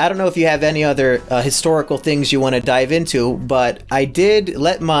 Mr. Beat, I don't know if you have any other historical things you want to dive into, but I did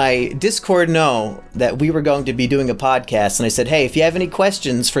let my Discord know that we were going to be doing a podcast, and I said, hey, if you have any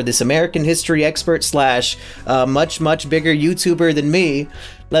questions for this American history expert / much bigger YouTuber than me,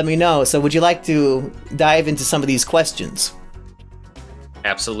 let me know. So would you like to dive into some of these questions?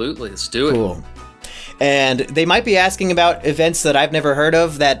 Absolutely, let's do it. Cool. And they might be asking about events that I've never heard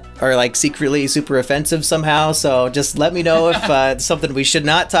of that are like secretly super offensive somehow. So just let me know if it's something we should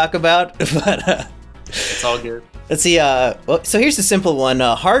not talk about. But it's all good. Let's see. So here's a simple one.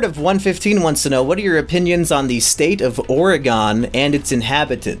 Heart of 115 wants to know, what are your opinions on the state of Oregon and its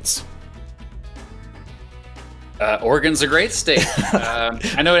inhabitants? Oregon's a great state.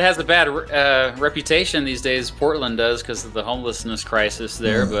 I know it has a bad reputation these days. Portland does because of the homelessness crisis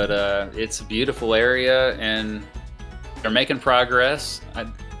there, but it's a beautiful area and they're making progress.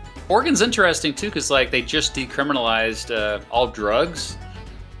 Oregon's interesting too because like they just decriminalized all drugs,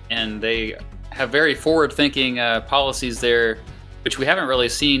 and they have very forward-thinking policies there, which we haven't really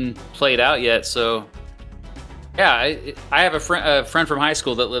seen played out yet. So, yeah, I have a friend from high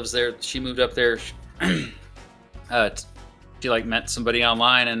school that lives there. She moved up there. She like met somebody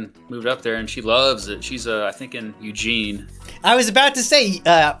online and moved up there, and she loves it. She's I think in Eugene. I was about to say,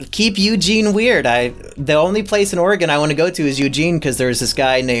 keep Eugene weird. The only place in Oregon I want to go to is Eugene because there's this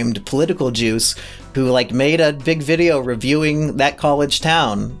guy named Political Juice who like made a big video reviewing that college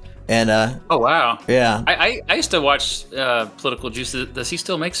town. And oh wow, yeah. I used to watch Political Juice. Does he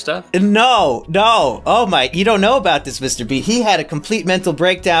still make stuff? No. Oh my, you don't know about this, Mr. B. He had a complete mental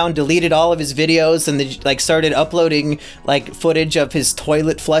breakdown, deleted all of his videos, and then like started uploading like footage of his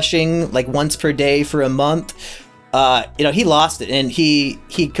toilet flushing like once per day for a month. You know, he lost it, and he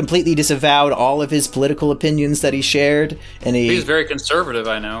completely disavowed all of his political opinions that he shared. And he's very conservative,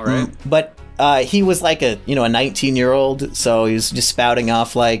 I know, right? But he was like a 19-year-old, so he was just spouting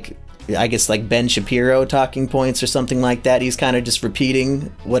off like, I guess like Ben Shapiro talking points or something like that. He's kind of just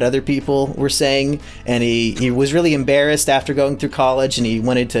repeating what other people were saying, and he was really embarrassed after going through college, and he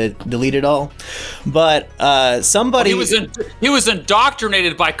wanted to delete it all. But somebody he was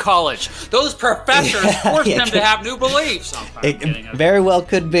indoctrinated by college. Those professors forced him to have new beliefs. It very well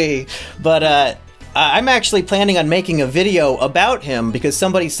could be, but I'm actually planning on making a video about him because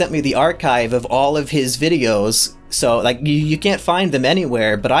somebody sent me the archive of all of his videos. So like you can't find them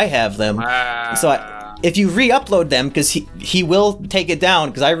anywhere, but I have them. So if you re-upload them, because he will take it down,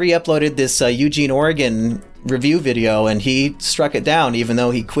 because I re-uploaded this Eugene, Oregon review video and he struck it down even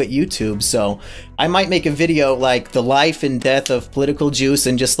though he quit YouTube. So I might make a video like the life and death of Political Juice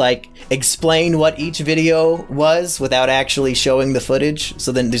and just like explain what each video was without actually showing the footage.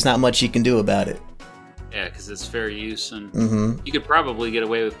 So then there's not much you can do about it. Yeah, because it's fair use, and you could probably get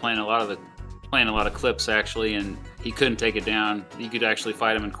away with playing a lot of clips actually, and he couldn't take it down. You could actually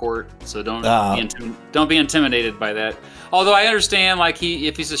fight him in court, so don't be intimidated by that. Although I understand, like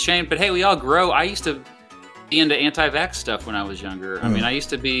if he's ashamed, but hey, we all grow. I used to be into anti-vax stuff when I was younger. I mean, I used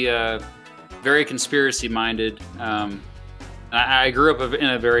to be very conspiracy-minded. I grew up in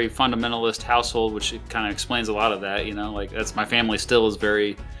a very fundamentalist household, which kind of explains a lot of that. You know, like that's my family still is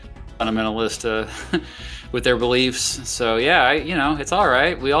very fundamentalist with their beliefs. So yeah, it's all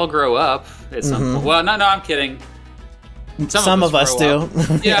right. We all grow up at some point. Well, no, I'm kidding. Some of us do.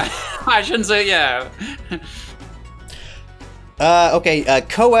 Yeah, I shouldn't say yeah. Okay,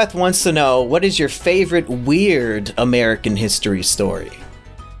 Koeth wants to know, what is your favorite weird American history story?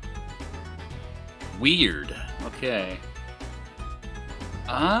 Weird. Okay.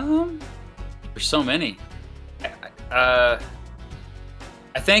 There's so many. I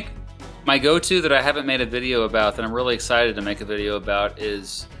think my go-to that I haven't made a video about that I'm really excited to make a video about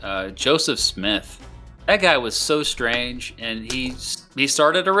is Joseph Smith. That guy was so strange, and he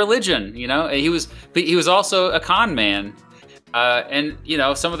started a religion. You know, he was also a con man, and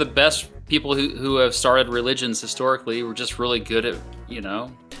some of the best people who have started religions historically were just really good at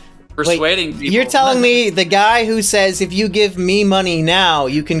persuading people. You're telling me the guy who says, if you give me money now,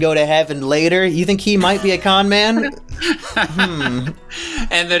 you can go to heaven later, you think he might be a con man?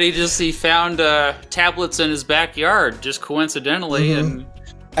 And that he found tablets in his backyard just coincidentally. And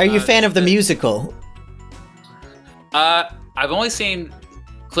are you a fan of the musical? I've only seen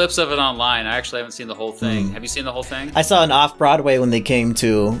clips of it online. I actually haven't seen the whole thing. Have you seen the whole thing? I saw it off-Broadway when they came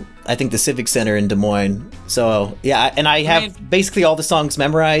to, I think, the Civic Center in Des Moines. So, yeah, and I have basically all the songs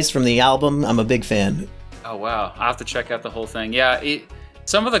memorized from the album. I'm a big fan. Oh, wow. I'll have to check out the whole thing. Yeah,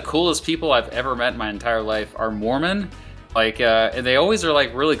 some of the coolest people I've ever met in my entire life are Mormon. Like, and they always are,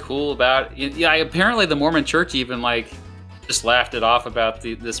 like, really cool about... Yeah, apparently the Mormon church even, like... just laughed it off about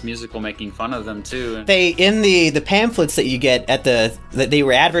this musical making fun of them too. And they in the pamphlets that you get at that they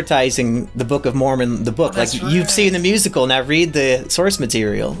were advertising the Book of Mormon, the book. Like right. You've seen the musical, now read the source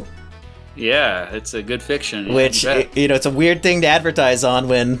material. Yeah, it's a good fiction. Which it's a weird thing to advertise on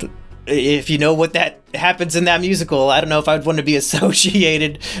when if you know what that happens in that musical. I don't know if I'd want to be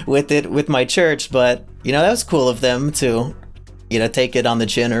associated with it with my church, but that was cool of them to take it on the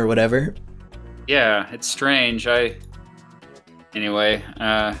chin or whatever. Yeah, it's strange. Anyway,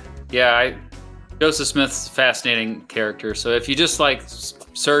 yeah, Joseph Smith's a fascinating character. So if you just like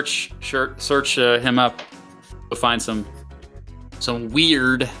search him up, you'll find some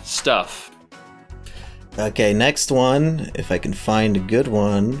weird stuff. Okay, next one, if I can find a good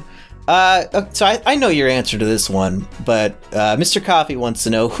one. So I know your answer to this one, but Mr. Coffee wants to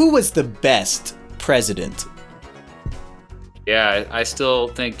know, who was the best president? Yeah, I still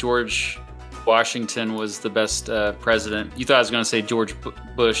think George Washington was the best president. You thought I was going to say George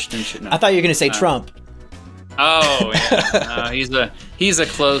Bush, didn't you? No. I thought you were going to say Trump. Oh, yeah. He's a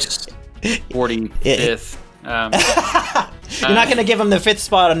close 45th. You're not going to give him the 5th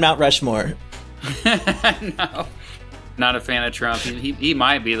spot on Mount Rushmore. No. Not a fan of Trump. He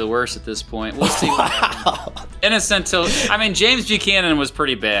might be the worst at this point. We'll see what happens. Innocent till... I mean, James Buchanan was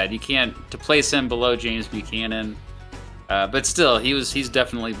pretty bad. You can't... To place him below James Buchanan... but still, he's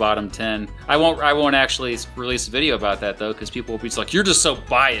definitely bottom 10. I won't actually release a video about that though, because people will be just like, you're just so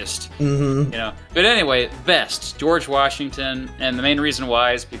biased, you know. But anyway, best George Washington, and the main reason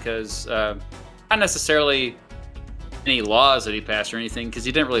why is because not necessarily any laws that he passed or anything, because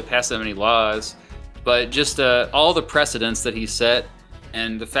he didn't really pass that many laws, but just all the precedents that he set,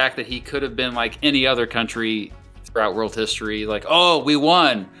 and the fact that he could have been like any other country throughout world history, like, oh, we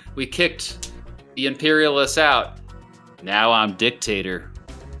won, we kicked the imperialists out. Now I'm dictator.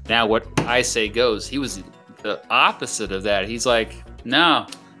 Now what I say goes. He was the opposite of that. He's like, no,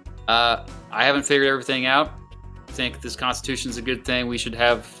 I haven't figured everything out. I think this Constitution's a good thing. We should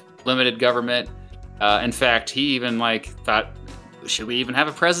have limited government. In fact, he even like thought, should we even have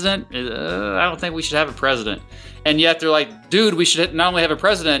a president? I don't think we should have a president. And yet they're like, dude, we should not only have a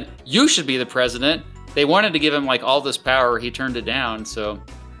president, you should be the president. They wanted to give him like all this power. He turned it down. So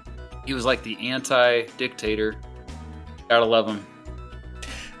he was like the anti-dictator. Gotta love him.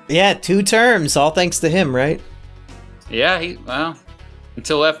 Yeah, 2 terms, all thanks to him, right? Yeah, well,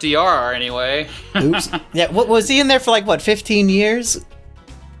 until FDR anyway. Oops. Yeah, what was he in there for? Like what, 15 years?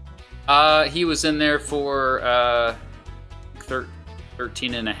 He was in there for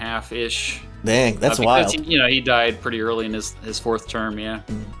 13 and a half ish. Dang, that's wild. He died pretty early in his 4th term. Yeah.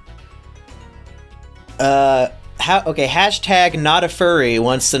 Okay, hashtag not a furry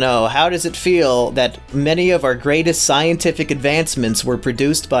wants to know, how does it feel that many of our greatest scientific advancements were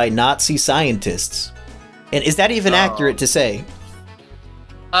produced by Nazi scientists? And is that even accurate to say?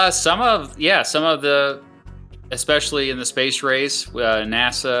 Some of the, especially in the space race,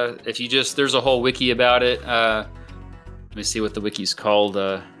 NASA, there's a whole wiki about it. Let me see what the wiki's called.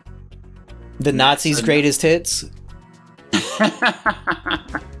 The Nazis' greatest hits?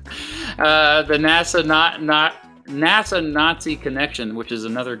 The NASA Nazi Connection, which is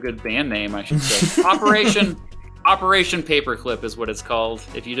another good band name, I should say. Operation Paperclip is what it's called.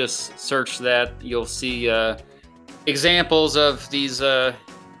 If you just search that, you'll see examples of these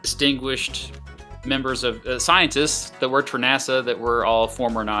distinguished members of scientists that worked for NASA that were all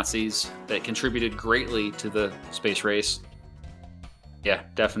former Nazis that contributed greatly to the space race. Yeah,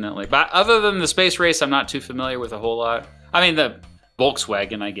 definitely. But other than the space race, I'm not too familiar with a whole lot. I mean, the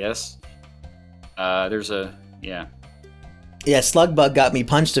Volkswagen, I guess. Yeah, Slugbug got me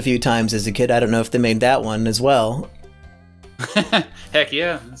punched a few times as a kid. I don't know if they made that one as well. Heck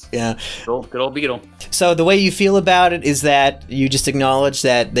yeah. Yeah. Good old Beetle. So the way you feel about it is that you just acknowledge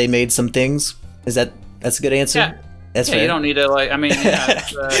that they made some things? That's a good answer? Yeah. That's fair. You don't need to,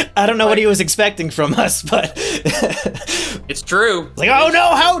 I don't know what he was expecting from us, but... It's true. Like, oh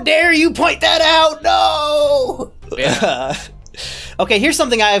no, how dare you point that out? No! Yeah. Okay, here's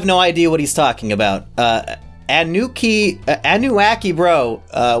something I have no idea what he's talking about. Anuaki Bro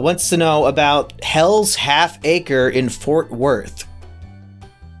wants to know about Hell's Half Acre in Fort Worth.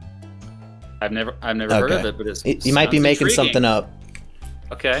 I've never heard of it, but you might be making something up.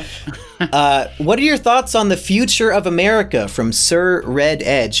 Okay. What are your thoughts on the future of America from Sir Red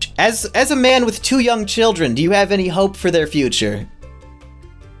Edge? As a man with 2 young children, do you have any hope for their future?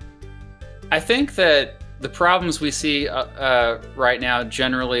 I think that the problems we see right now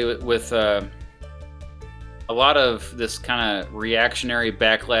generally with a lot of this kind of reactionary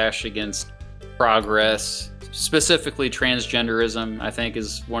backlash against progress, specifically transgenderism, I think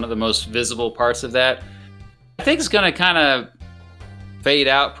is one of the most visible parts of that. I think it's going to kind of fade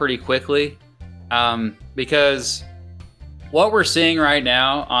out pretty quickly because what we're seeing right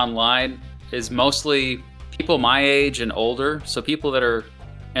now online is mostly people my age and older, so people that are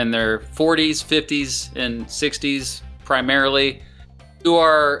in their 40s, 50s, and 60s primarily, who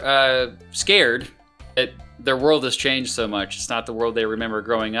are scared that their world has changed so much. It's not the world they remember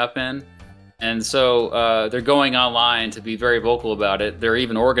growing up in. And so they're going online to be very vocal about it. They're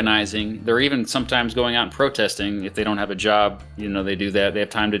even organizing. They're even sometimes going out and protesting if they don't have a job. You know, they do that. They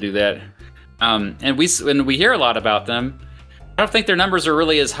have time to do that. And we hear a lot about them. I don't think their numbers are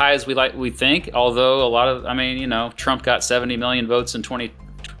really as high as we think. Although a lot of, I mean, you know, Trump got 70 million votes in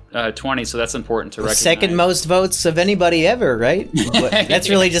 2020, so that's important to recognize. Second most votes of anybody ever, right? That's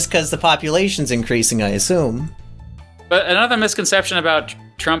really just because the population's increasing, I assume. But another misconception about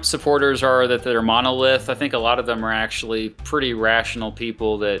Trump supporters are that they're monolith. I think a lot of them are actually pretty rational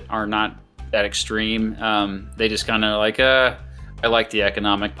people that are not that extreme. They just kind of like, I like the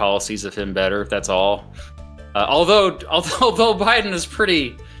economic policies of him better. That's all. Although Biden is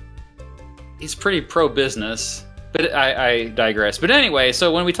he's pretty pro-business. But I digress. But anyway,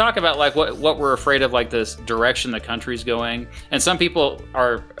 so when we talk about like what we're afraid of, like this direction the country's going, and some people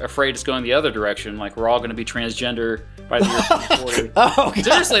are afraid it's going the other direction, like we're all going to be transgender by the year 2040. Oh, God.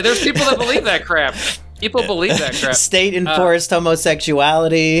 Seriously, there's people that believe that crap. People believe that crap. State enforced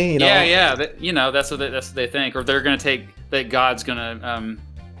homosexuality. You know? Yeah. You know, that's what they think, or they're going to take that God's going to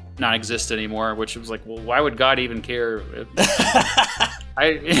not exist anymore. Which was like, well, why would God even care?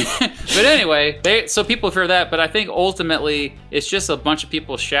 But anyway, so people fear that, but I think ultimately it's just a bunch of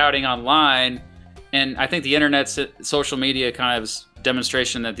people shouting online, and I think the internet's social media kind of is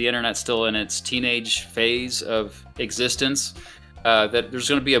demonstration that the internet's still in its teenage phase of existence. That there's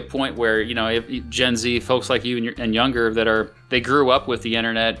going to be a point where, you know, if Gen Z folks like you and younger they grew up with the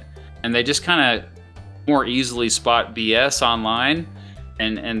internet, and they just kind of more easily spot BS online,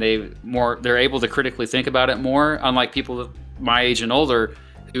 and they're able to critically think about it more, unlike people my age and older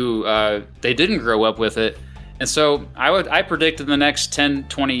who they didn't grow up with it. And so I predict in the next 10,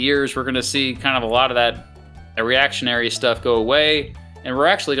 20 years, we're going to see kind of a lot of that reactionary stuff go away. And we're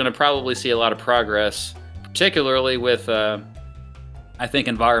actually going to probably see a lot of progress, particularly with, I think,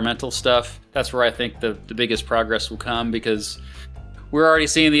 environmental stuff. That's where I think the biggest progress will come, because we're already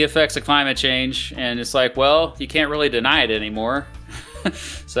seeing the effects of climate change. And it's like, well, you can't really deny it anymore.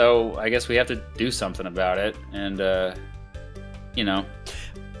 So I guess we have to do something about it. And, you know,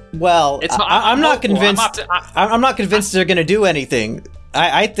 well, I'm not convinced. I'm not convinced they're going to do anything.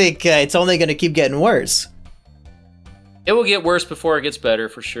 I think it's only going to keep getting worse. It will get worse before it gets better,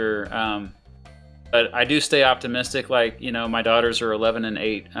 for sure. But I do stay optimistic. Like, you know, my daughters are 11 and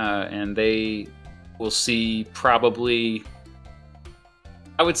 8, and they will see probably,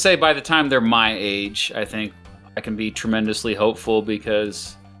 I would say by the time they're my age, I think I can be tremendously hopeful,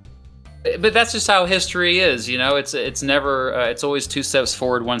 because but that's just how history is, you know. It's never it's always 2 steps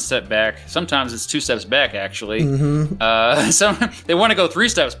forward, 1 step back. Sometimes it's 2 steps back, actually. So they want to go 3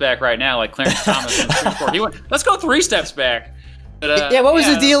 steps back right now, like Clarence Thomas in the Supreme Court. Let's go 3 steps back. But, what was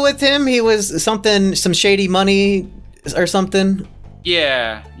the deal with him? He was some shady money or something.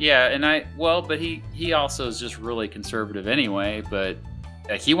 Yeah, and but he also is just really conservative anyway. But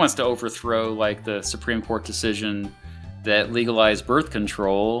he wants to overthrow like the Supreme Court decision that legalized birth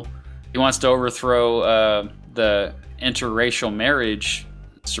control. He wants to overthrow the interracial marriage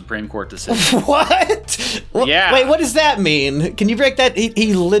Supreme Court decision. What? Yeah. Wait, what does that mean? Can you break that?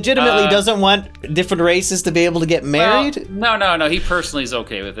 He legitimately doesn't want different races to be able to get married? Well, no. He personally is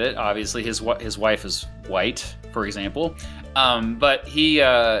okay with it. Obviously, his wife is white, for example. But he,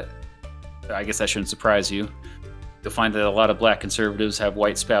 I guess that shouldn't surprise you. You'll find that a lot of black conservatives have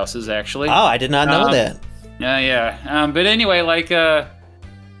white spouses, actually. Oh, I did not know that. Yeah. But anyway, like,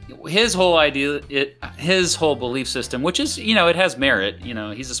 his whole his whole belief system, which is, you know, it has merit. You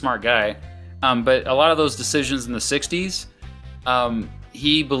know, he's a smart guy. But a lot of those decisions in the 60s,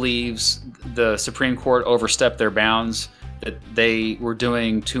 he believes the Supreme Court overstepped their bounds, that they were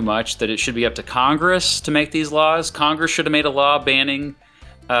doing too much, that it should be up to Congress to make these laws. Congress should have made a law banning,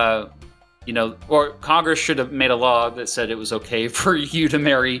 or Congress should have made a law that said it was okay for you to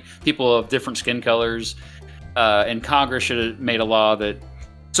marry people of different skin colors. And Congress should have made a law that...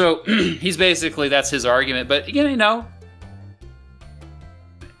 So he's basically, that's his argument. But, you know,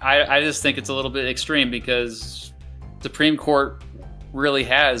 I just think it's a little bit extreme, because Supreme Court really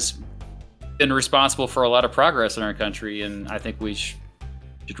has been responsible for a lot of progress in our country, and I think we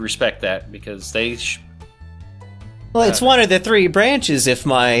should respect that, because they... Well, it's one of the 3 branches, if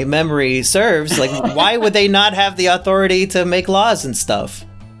my memory serves. Like, why would they not have the authority to make laws and stuff?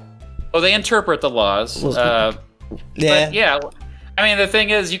 Well, they interpret the laws. Yeah. But yeah. I mean, the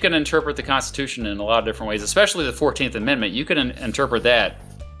thing is, you can interpret the Constitution in a lot of different ways, especially the 14th Amendment. You can interpret that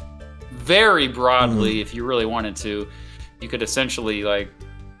very broadly if you really wanted to. You could essentially, like,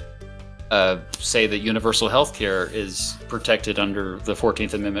 say that universal health care is protected under the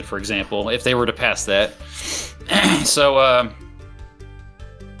 14th Amendment, for example, if they were to pass that. So,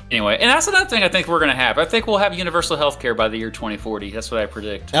 Anyway, and that's another thing I think we're going to have. I think we'll have universal health care by the year 2040. That's what I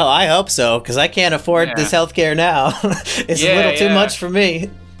predict. Oh, I hope so, because I can't afford this health care now. It's a little too much for me.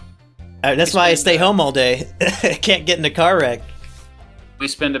 That's why I stay home all day. I can't get in a car wreck. We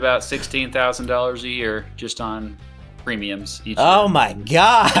spend about $16,000 a year just on premiums each year. Oh my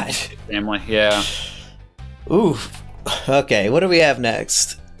God. Family, yeah. Oof. Okay, what do we have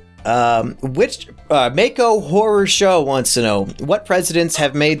next? Which Mako Horror Show wants to know, what presidents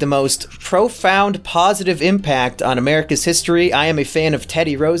have made the most profound positive impact on America's history? I am a fan of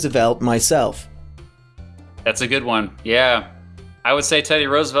Teddy Roosevelt myself. That's a good one. Yeah. I would say Teddy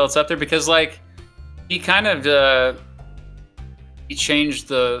Roosevelt's up there because, like, he kind of he changed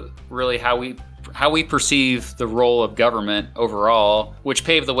how we perceive the role of government overall, which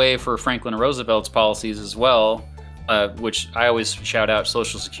paved the way for Franklin Roosevelt's policies as well. Which I always shout out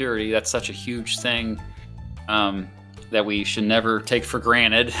Social Security. That's such a huge thing that we should never take for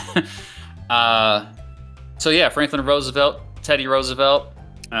granted. So yeah, Franklin Roosevelt, Teddy Roosevelt.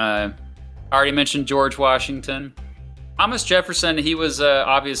 I already mentioned George Washington. Thomas Jefferson, he was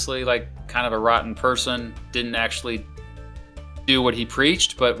obviously like kind of a rotten person, didn't actually do what he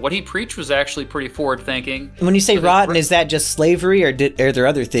preached, but what he preached was actually pretty forward-thinking. When you say rotten, is that just slavery, or are there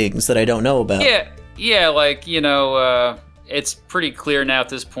other things that I don't know about? Yeah, like, you know, it's pretty clear now at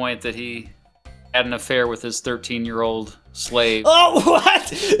this point that he had an affair with his 13-year-old slave. Oh,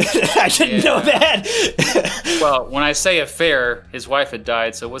 what? I didn't know that. Well, when I say affair, his wife had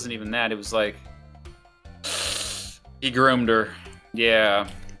died, so it wasn't even that. It was like, he groomed her. Yeah.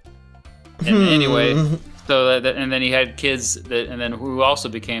 And anyway, so and then he had kids, and then who also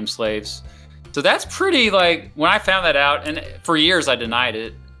became slaves. So that's pretty, like, when I found that out, and for years I denied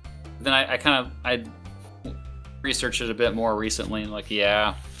it. Then I researched it a bit more recently, and like,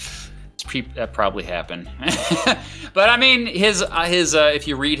 yeah, that probably happened. But I mean, his if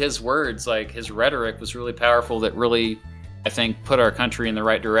you read his words, like, his rhetoric was really powerful. That really, I think, put our country in the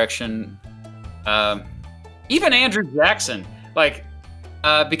right direction. Even Andrew Jackson, like,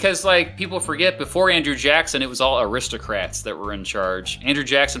 because like people forget, before Andrew Jackson, it was all aristocrats that were in charge. Andrew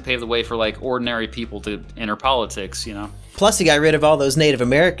Jackson paved the way for like ordinary people to enter politics, you know. Plus, he got rid of all those Native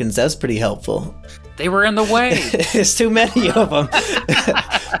Americans. That was pretty helpful. They were in the way. There's too many of them.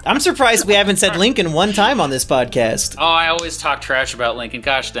 I'm surprised we haven't said Lincoln one time on this podcast. Oh, I always talk trash about Lincoln.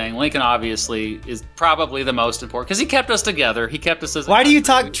 Gosh dang, Lincoln obviously is probably the most important because he kept us together. He kept us as. Why do you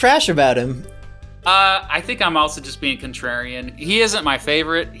talk trash about him? I think I'm also just being contrarian. He isn't my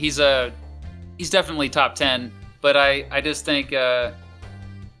favorite. He's definitely top 10, but I just think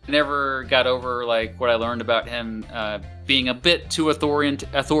never got over like what I learned about him being a bit too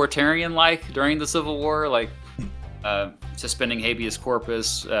authoritarian-like during the Civil War, like suspending habeas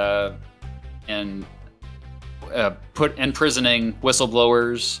corpus and imprisoning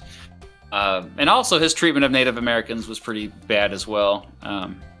whistleblowers, and also his treatment of Native Americans was pretty bad as well.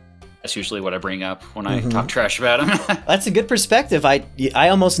 That's usually what I bring up when I talk trash about him. That's a good perspective. I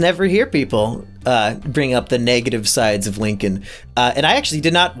almost never hear people bring up the negative sides of Lincoln. And I actually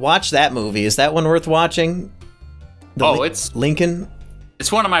did not watch that movie. Is that one worth watching? It's Lincoln? It's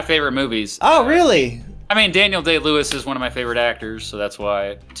one of my favorite movies. Oh, really? I mean, Daniel Day-Lewis is one of my favorite actors, so that's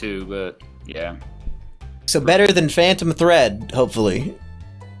why, too, but yeah. So better than Phantom Thread, hopefully.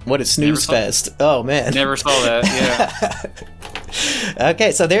 What a snooze fest. Oh, man. Never saw that, yeah.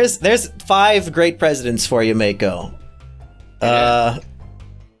 Okay, so there's 5 great presidents for you, Mako. I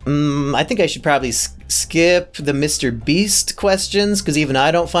think I should probably skip the Mr. Beast questions, because even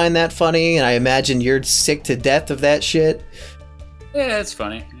I don't find that funny, and I imagine you're sick to death of that shit. Yeah, it's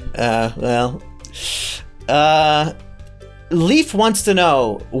funny. Leaf wants to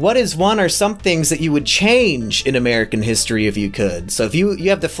know, what is one or some things that you would change in American history if you could? So if you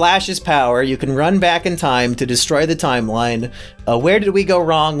have the Flash's power, you can run back in time to destroy the timeline. Where did we go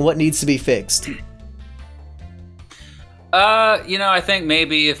wrong? What needs to be fixed? I think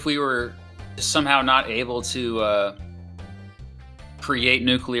maybe if we were somehow not able to create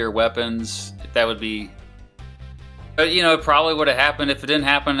nuclear weapons, that would be... But, it probably would have happened. If it didn't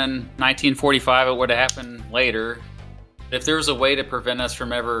happen in 1945, it would have happened later. If there was a way to prevent us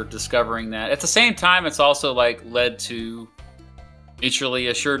from ever discovering that. At the same time, it's also like led to mutually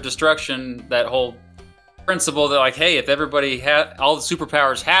assured destruction, that whole principle that like, hey, if everybody all the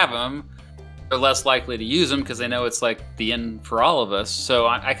superpowers have them, they're less likely to use them because they know it's like the end for all of us. So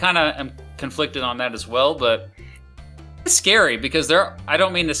I kind of am conflicted on that as well, but it's scary because I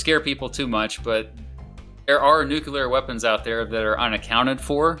don't mean to scare people too much, but there are nuclear weapons out there that are unaccounted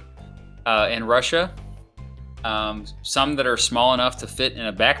for in Russia. Some that are small enough to fit in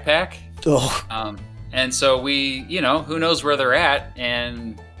a backpack. Oh. And so we, who knows where they're at.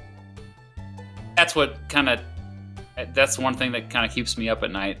 And that's what kind of. That's one thing that kind of keeps me up at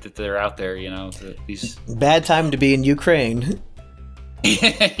night, that they're out there, these... Bad time to be in Ukraine.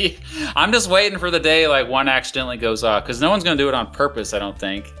 I'm just waiting for the day, like, one accidentally goes off, because no one's going to do it on purpose, I don't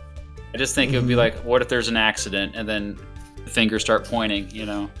think. I just think it would be like, what if there's an accident, and then the fingers start pointing,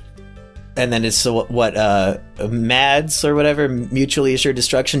 And then it's MADS or whatever, mutually assured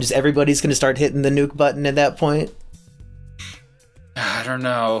destruction. Just everybody's going to start hitting the nuke button at that point? I don't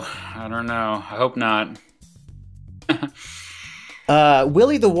know. I hope not.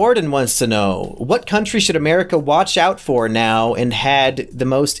 Willie the Warden wants to know, what country should America watch out for now and had the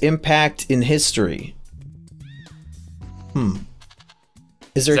most impact in history?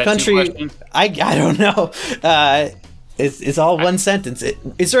 Is there a country... I don't know. It's all one sentence.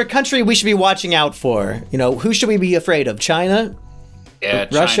 Is there a country we should be watching out for? Who should we be afraid of? China? Yeah,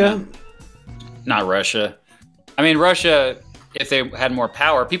 Russia? China. Not Russia. I mean, Russia, if they had more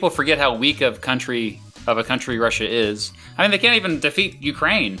power, people forget how weak of a country Russia is. I mean, they can't even defeat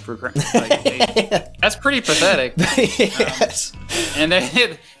Ukraine. That's pretty pathetic. Yes. And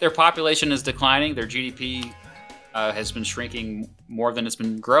their population is declining. Their GDP has been shrinking more than it's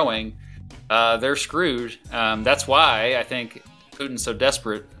been growing. They're screwed. That's why I think Putin's so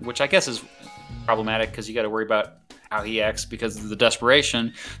desperate, which I guess is problematic because you got to worry about how he acts because of the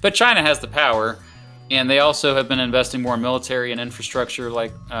desperation. But China has the power. And they also have been investing more in military and infrastructure,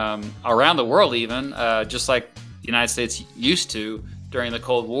 like around the world, even just like the United States used to during the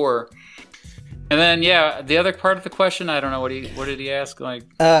Cold War. And then, yeah, the other part of the question, I don't know, what did he ask? Like,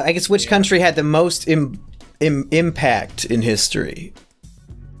 I guess which country had the most impact in history?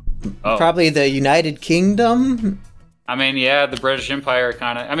 Oh. Probably the United Kingdom. I mean, yeah, the British Empire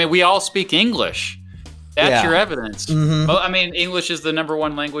kind of. I mean, we all speak English. That's your evidence. Mm-hmm. Well, I mean, English is the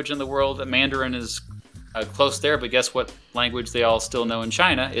 -- language in the world. Mandarin is close there, but guess what language they all still know in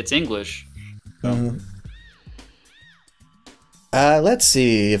China? It's English. So. Let's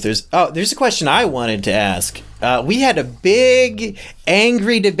see if there's a question I wanted to ask. We had a big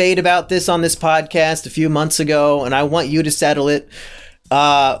angry debate about this on this podcast a few months ago, and I want you to settle it.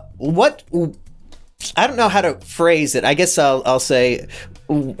 I don't know how to phrase it. I guess I'll say,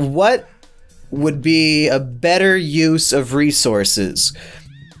 what would be a better use of resources?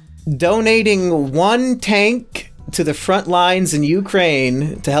 Donating one tank to the front lines in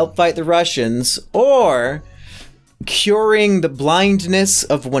Ukraine to help fight the Russians, or curing the blindness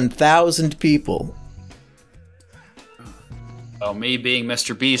of 1,000 people? Well, me being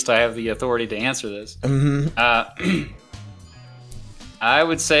Mr. Beast, I have the authority to answer this. I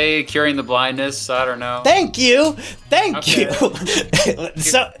would say curing the blindness. I don't know. Thank you.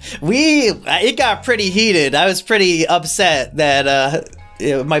 So it got pretty heated. I was pretty upset that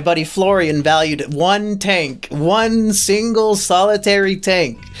my buddy Florian valued one single solitary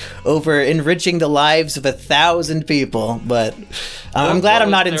tank, over enriching the lives of 1,000 people. But I'm glad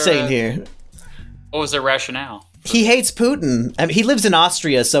I'm not insane here. What was their rationale? He hates Putin. I mean, he lives in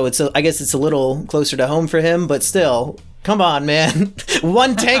Austria, so I guess it's a little closer to home for him. But still, come on, man.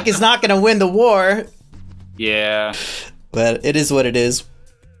 One tank is not going to win the war. Yeah. But it is what it is.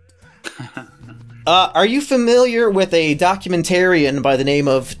 Are you familiar with a documentarian by the name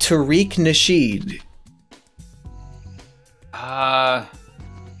of Tariq Nasheed?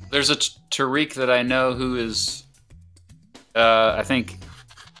 There's a Tariq that I know who is, I think,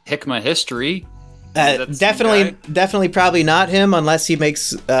 Hikmah History. Definitely probably not him, unless he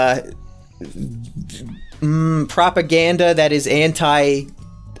makes propaganda that is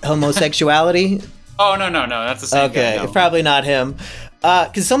anti-homosexuality. Oh, no, that's the same guy. Okay, probably not him.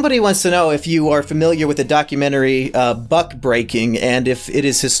 Because somebody wants to know if you are familiar with the documentary Buck Breaking, and if it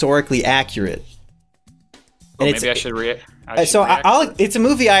is historically accurate. Well, maybe I should react. It's a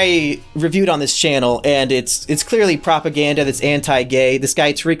movie I reviewed on this channel, and it's clearly propaganda that's anti-gay. This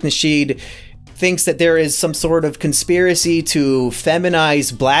guy Tariq Nasheed thinks that there is some sort of conspiracy to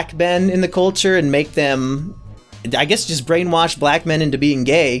feminize black men in the culture and make them, I guess, just brainwash black men into being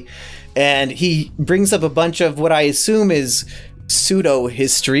gay. And he brings up a bunch of what I assume is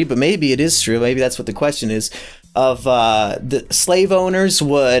pseudo-history, but maybe it is true. Maybe that's what the question is. Of the slave owners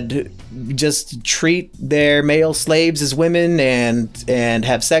would just treat their male slaves as women and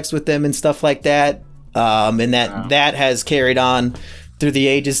have sex with them and stuff like that. And that has carried on through the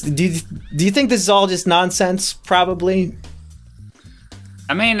ages. Do you think this is all just nonsense? Probably.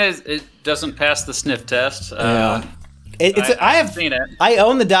 I mean, it doesn't pass the sniff test. Yeah. I have seen it. I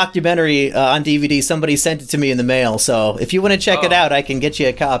own the documentary on DVD. Somebody sent it to me in the mail, so if you want to check it out, I can get you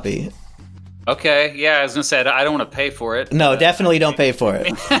a copy. Okay, yeah, I was gonna say I don't want to pay for it. No, definitely don't pay for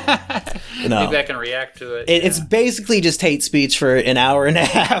it. No. Maybe I can react to it. It's basically just hate speech for an hour and a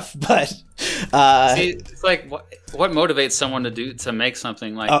half, but see, it's like what motivates someone to make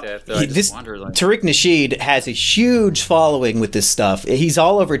something like that? Though? I just wonder. Like, Tariq Nasheed has a huge following with this stuff. He's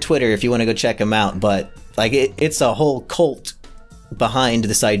all over Twitter if you want to go check him out. But like, it's a whole cult behind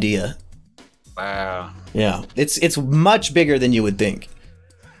this idea. Wow. Yeah, it's much bigger than you would think.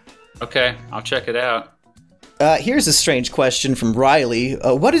 Okay, I'll check it out. Here's a strange question from Riley.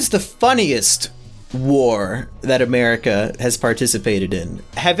 What is the funniest war that America has participated in?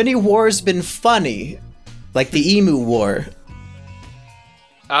 Have any wars been funny? Like the Emu War?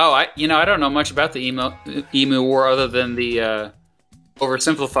 Oh, I don't know much about the Emu War other than the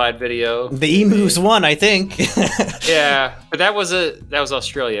oversimplified video. The emus won, I think. Yeah, but that was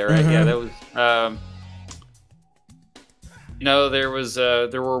Australia, right? Mm-hmm. Yeah, that was...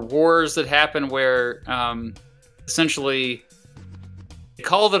 there were wars that happened where essentially they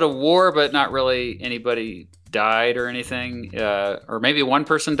called it a war, but not really anybody died or anything, or maybe one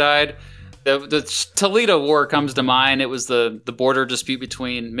person died. The Toledo War comes to mind. It was the border dispute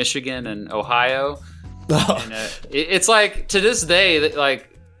between Michigan and Ohio. Oh. And, it's like to this day that like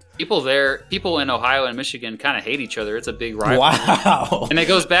people in Ohio and Michigan kind of hate each other. It's a big rivalry. Wow. And it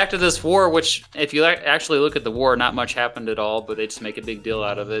goes back to this war, which if you actually look at the war, not much happened at all, but they just make a big deal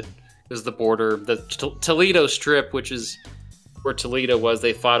out of it. It was the border, the Toledo Strip, which is where Toledo was.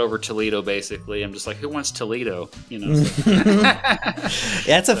 They fought over Toledo, basically. I'm just like, who wants Toledo? You know. So.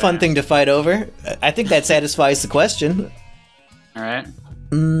 That's a fun thing to fight over. I think that satisfies the question. All right.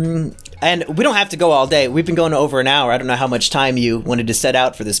 And we don't have to go all day. We've been going over an hour. I don't know how much time you wanted to set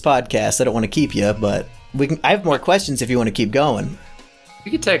out for this podcast. I don't want to keep you, but I have more questions if you want to keep going.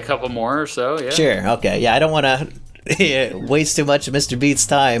 We could take a couple more or so, yeah. Sure, okay. Yeah, I don't want to waste too much of Mr. Beat's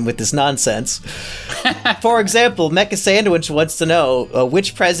time with this nonsense. For example, Mecha Sandwich wants to know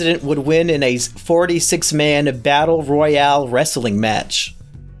which president would win in a 46-man battle royale wrestling match?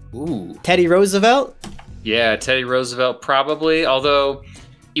 Ooh. Teddy Roosevelt? Yeah, Teddy Roosevelt probably, although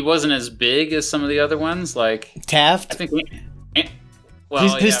he wasn't as big as some of the other ones, like Taft. I think.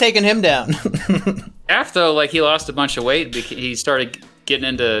 Who's taking him down? Taft, though, like he lost a bunch of weight. He started getting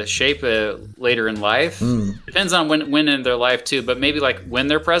into shape later in life. Depends on when in their life too, but maybe like when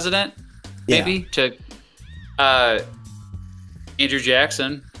they're president, maybe to Andrew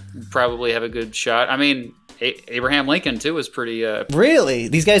Jackson would probably have a good shot. I mean, Abraham Lincoln too was pretty. Really,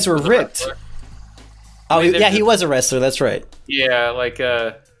 these guys were ripped. Oh, I mean, yeah, he was a wrestler. That's right. Yeah, like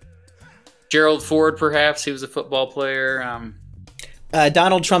Gerald Ford, perhaps. He was a football player.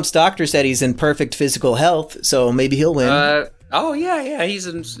 Donald Trump's doctor said he's in perfect physical health, so maybe he'll win. Oh, yeah. He's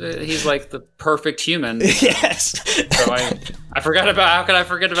like the perfect human. Yes. So I forgot about... How could I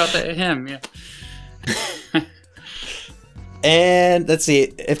forget about him? Yeah. And let's see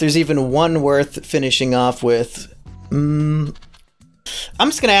if there's even one worth finishing off with. I'm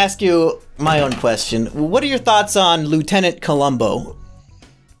just going to ask you my own question. What are your thoughts on Lieutenant Columbo?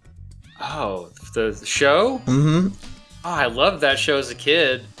 Oh, the show? Mm-hmm. Oh, I loved that show as a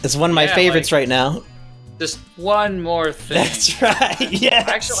kid. It's one of my favorites right now. Just one more thing. That's right,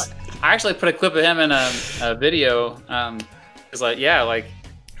 yes. I actually put a clip of him in a video. It's like, yeah, like,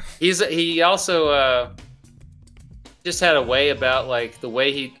 he also just had a way about, like, the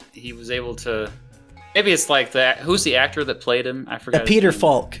way he was able to... Maybe it's like that. Who's the actor that played him? I forgot. Peter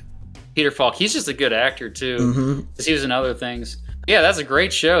Falk. Peter Falk. He's just a good actor too. Because he was in other things. Yeah, that's a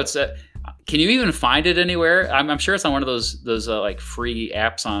great show. It's can you even find it anywhere? I'm sure it's on one of those like free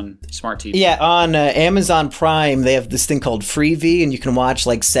apps on smart TV. Yeah, on Amazon Prime they have this thing called Freevee, and you can watch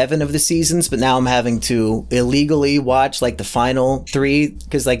like 7 of the seasons. But now I'm having to illegally watch like the final 3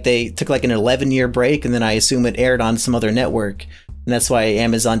 because like they took like an 11-year break, and then I assume it aired on some other network. And that's why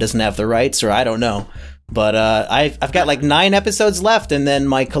Amazon doesn't have the rights, or I don't know. But I've got like 9 episodes left, and then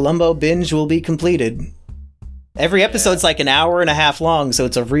my Columbo binge will be completed. Every episode's like an hour and a half long, so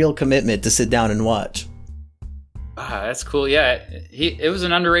it's a real commitment to sit down and watch. Ah, that's cool. Yeah, it was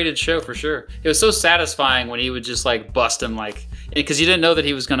an underrated show for sure. It was so satisfying when he would just like bust him, like, because you didn't know that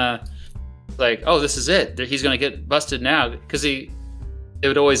he was gonna, like, oh, this is it. He's gonna get busted now, because it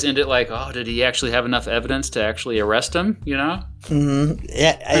would always end it like, oh, did he actually have enough evidence to actually arrest him? You know? Mm-hmm.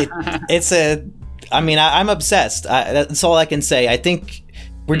 Yeah, I'm obsessed. That's all I can say. I think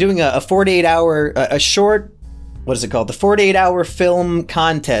we're doing a 48-hour, a short, what is it called? The 48-hour film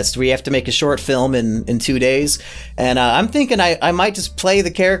contest where you have to make a short film in 2 days. And I'm thinking I might just play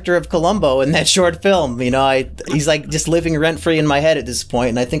the character of Columbo in that short film. You know, he's like just living rent-free in my head at this point,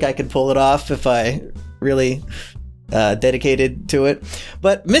 and I think I could pull it off if I really... dedicated to it.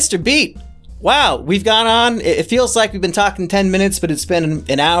 But Mr. Beat, Wow, we've gone on. It feels like we've been talking 10 minutes, but it's been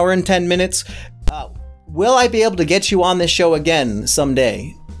an hour and 10 minutes. Will I be able to get you on this show again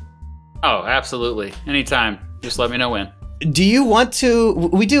someday? Oh, absolutely. Anytime. Just let me know when. Do you want to?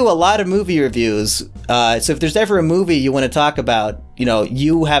 We do a lot of movie reviews. So if there's ever a movie you want to talk about,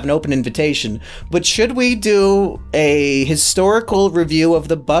 you have an open invitation. But should we do a historical review of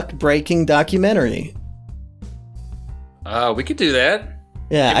the Buck Breaking documentary? We could do that.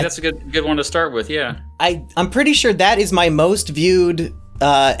 Yeah, maybe that's a good one to start with. Yeah, I'm pretty sure that is my most viewed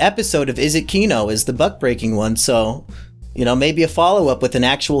episode of Is It Kino, is the Buck Breaking one. So, maybe a follow up with an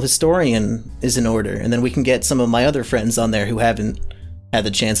actual historian is in order, and then we can get some of my other friends on there who haven't had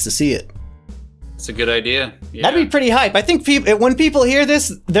the chance to see it. It's a good idea. Yeah. That'd be pretty hype. I think when people hear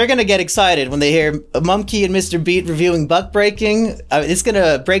this, they're gonna get excited when they hear Mumkey and Mr. Beat reviewing Buck Breaking. It's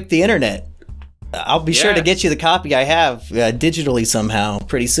gonna break the internet. I'll be sure to get you the copy I have digitally somehow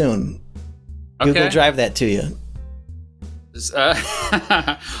pretty soon. Okay. Google Drive that to you.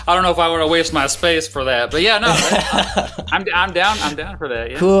 I don't know if I want to waste my space for that, but yeah, no, I'm down. I'm down for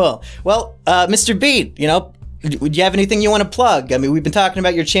that. Yeah. Cool. Well, Mr. Beat, would you have anything you want to plug? I mean, we've been talking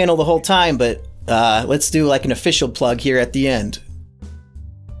about your channel the whole time, but let's do like an official plug here at the end.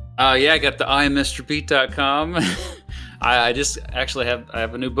 Yeah, I got the IamMrBeat.com. I just actually have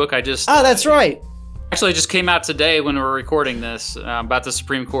a new book. Oh, that's right. Actually, it just came out today when we were recording this about the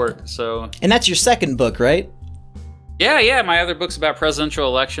Supreme Court. And that's your second book, right? Yeah. My other book's about presidential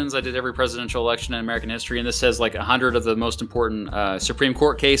elections. I did every presidential election in American history, and this has like 100 of the most important Supreme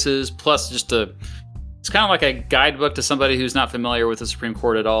Court cases, plus it's kind of like a guidebook to somebody who's not familiar with the Supreme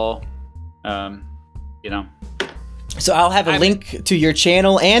Court at all. So I'll have a link to your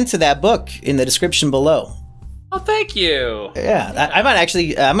channel and to that book in the description below. Oh, thank you. Yeah, I might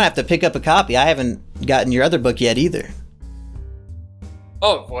actually, I'm gonna have to pick up a copy. I haven't gotten your other book yet either.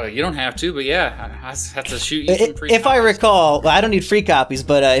 Oh, well, you don't have to, but yeah, I have to shoot you some free If I recall, I don't need free copies,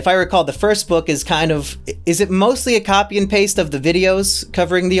 but if I recall, the first book is is it mostly a copy and paste of the videos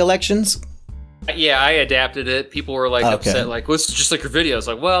covering the elections? Yeah, I adapted it. People were like upset, like, well, it's just like your videos.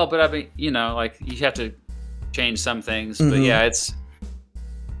 Like, well, but I mean, like you have to change some things, but yeah, it's...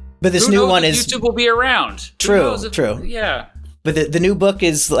 But this new one is... YouTube will be around. True. Yeah. But the new book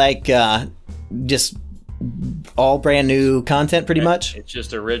is like just all brand new content, pretty much? It's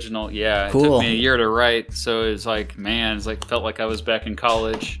just original, yeah. Cool. It took me a year to write, so it's like, man, felt like I was back in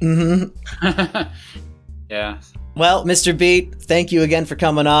college. Yeah. Well, Mr. Beat, thank you again for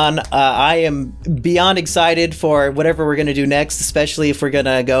coming on. I am beyond excited for whatever we're going to do next, especially if we're going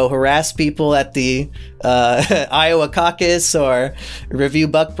to go harass people at the Iowa caucus or review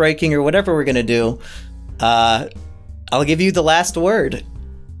Buck Breaking or whatever we're going to do. I'll give you the last word.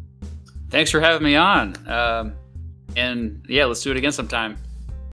 Thanks for having me on. And yeah, let's do it again sometime.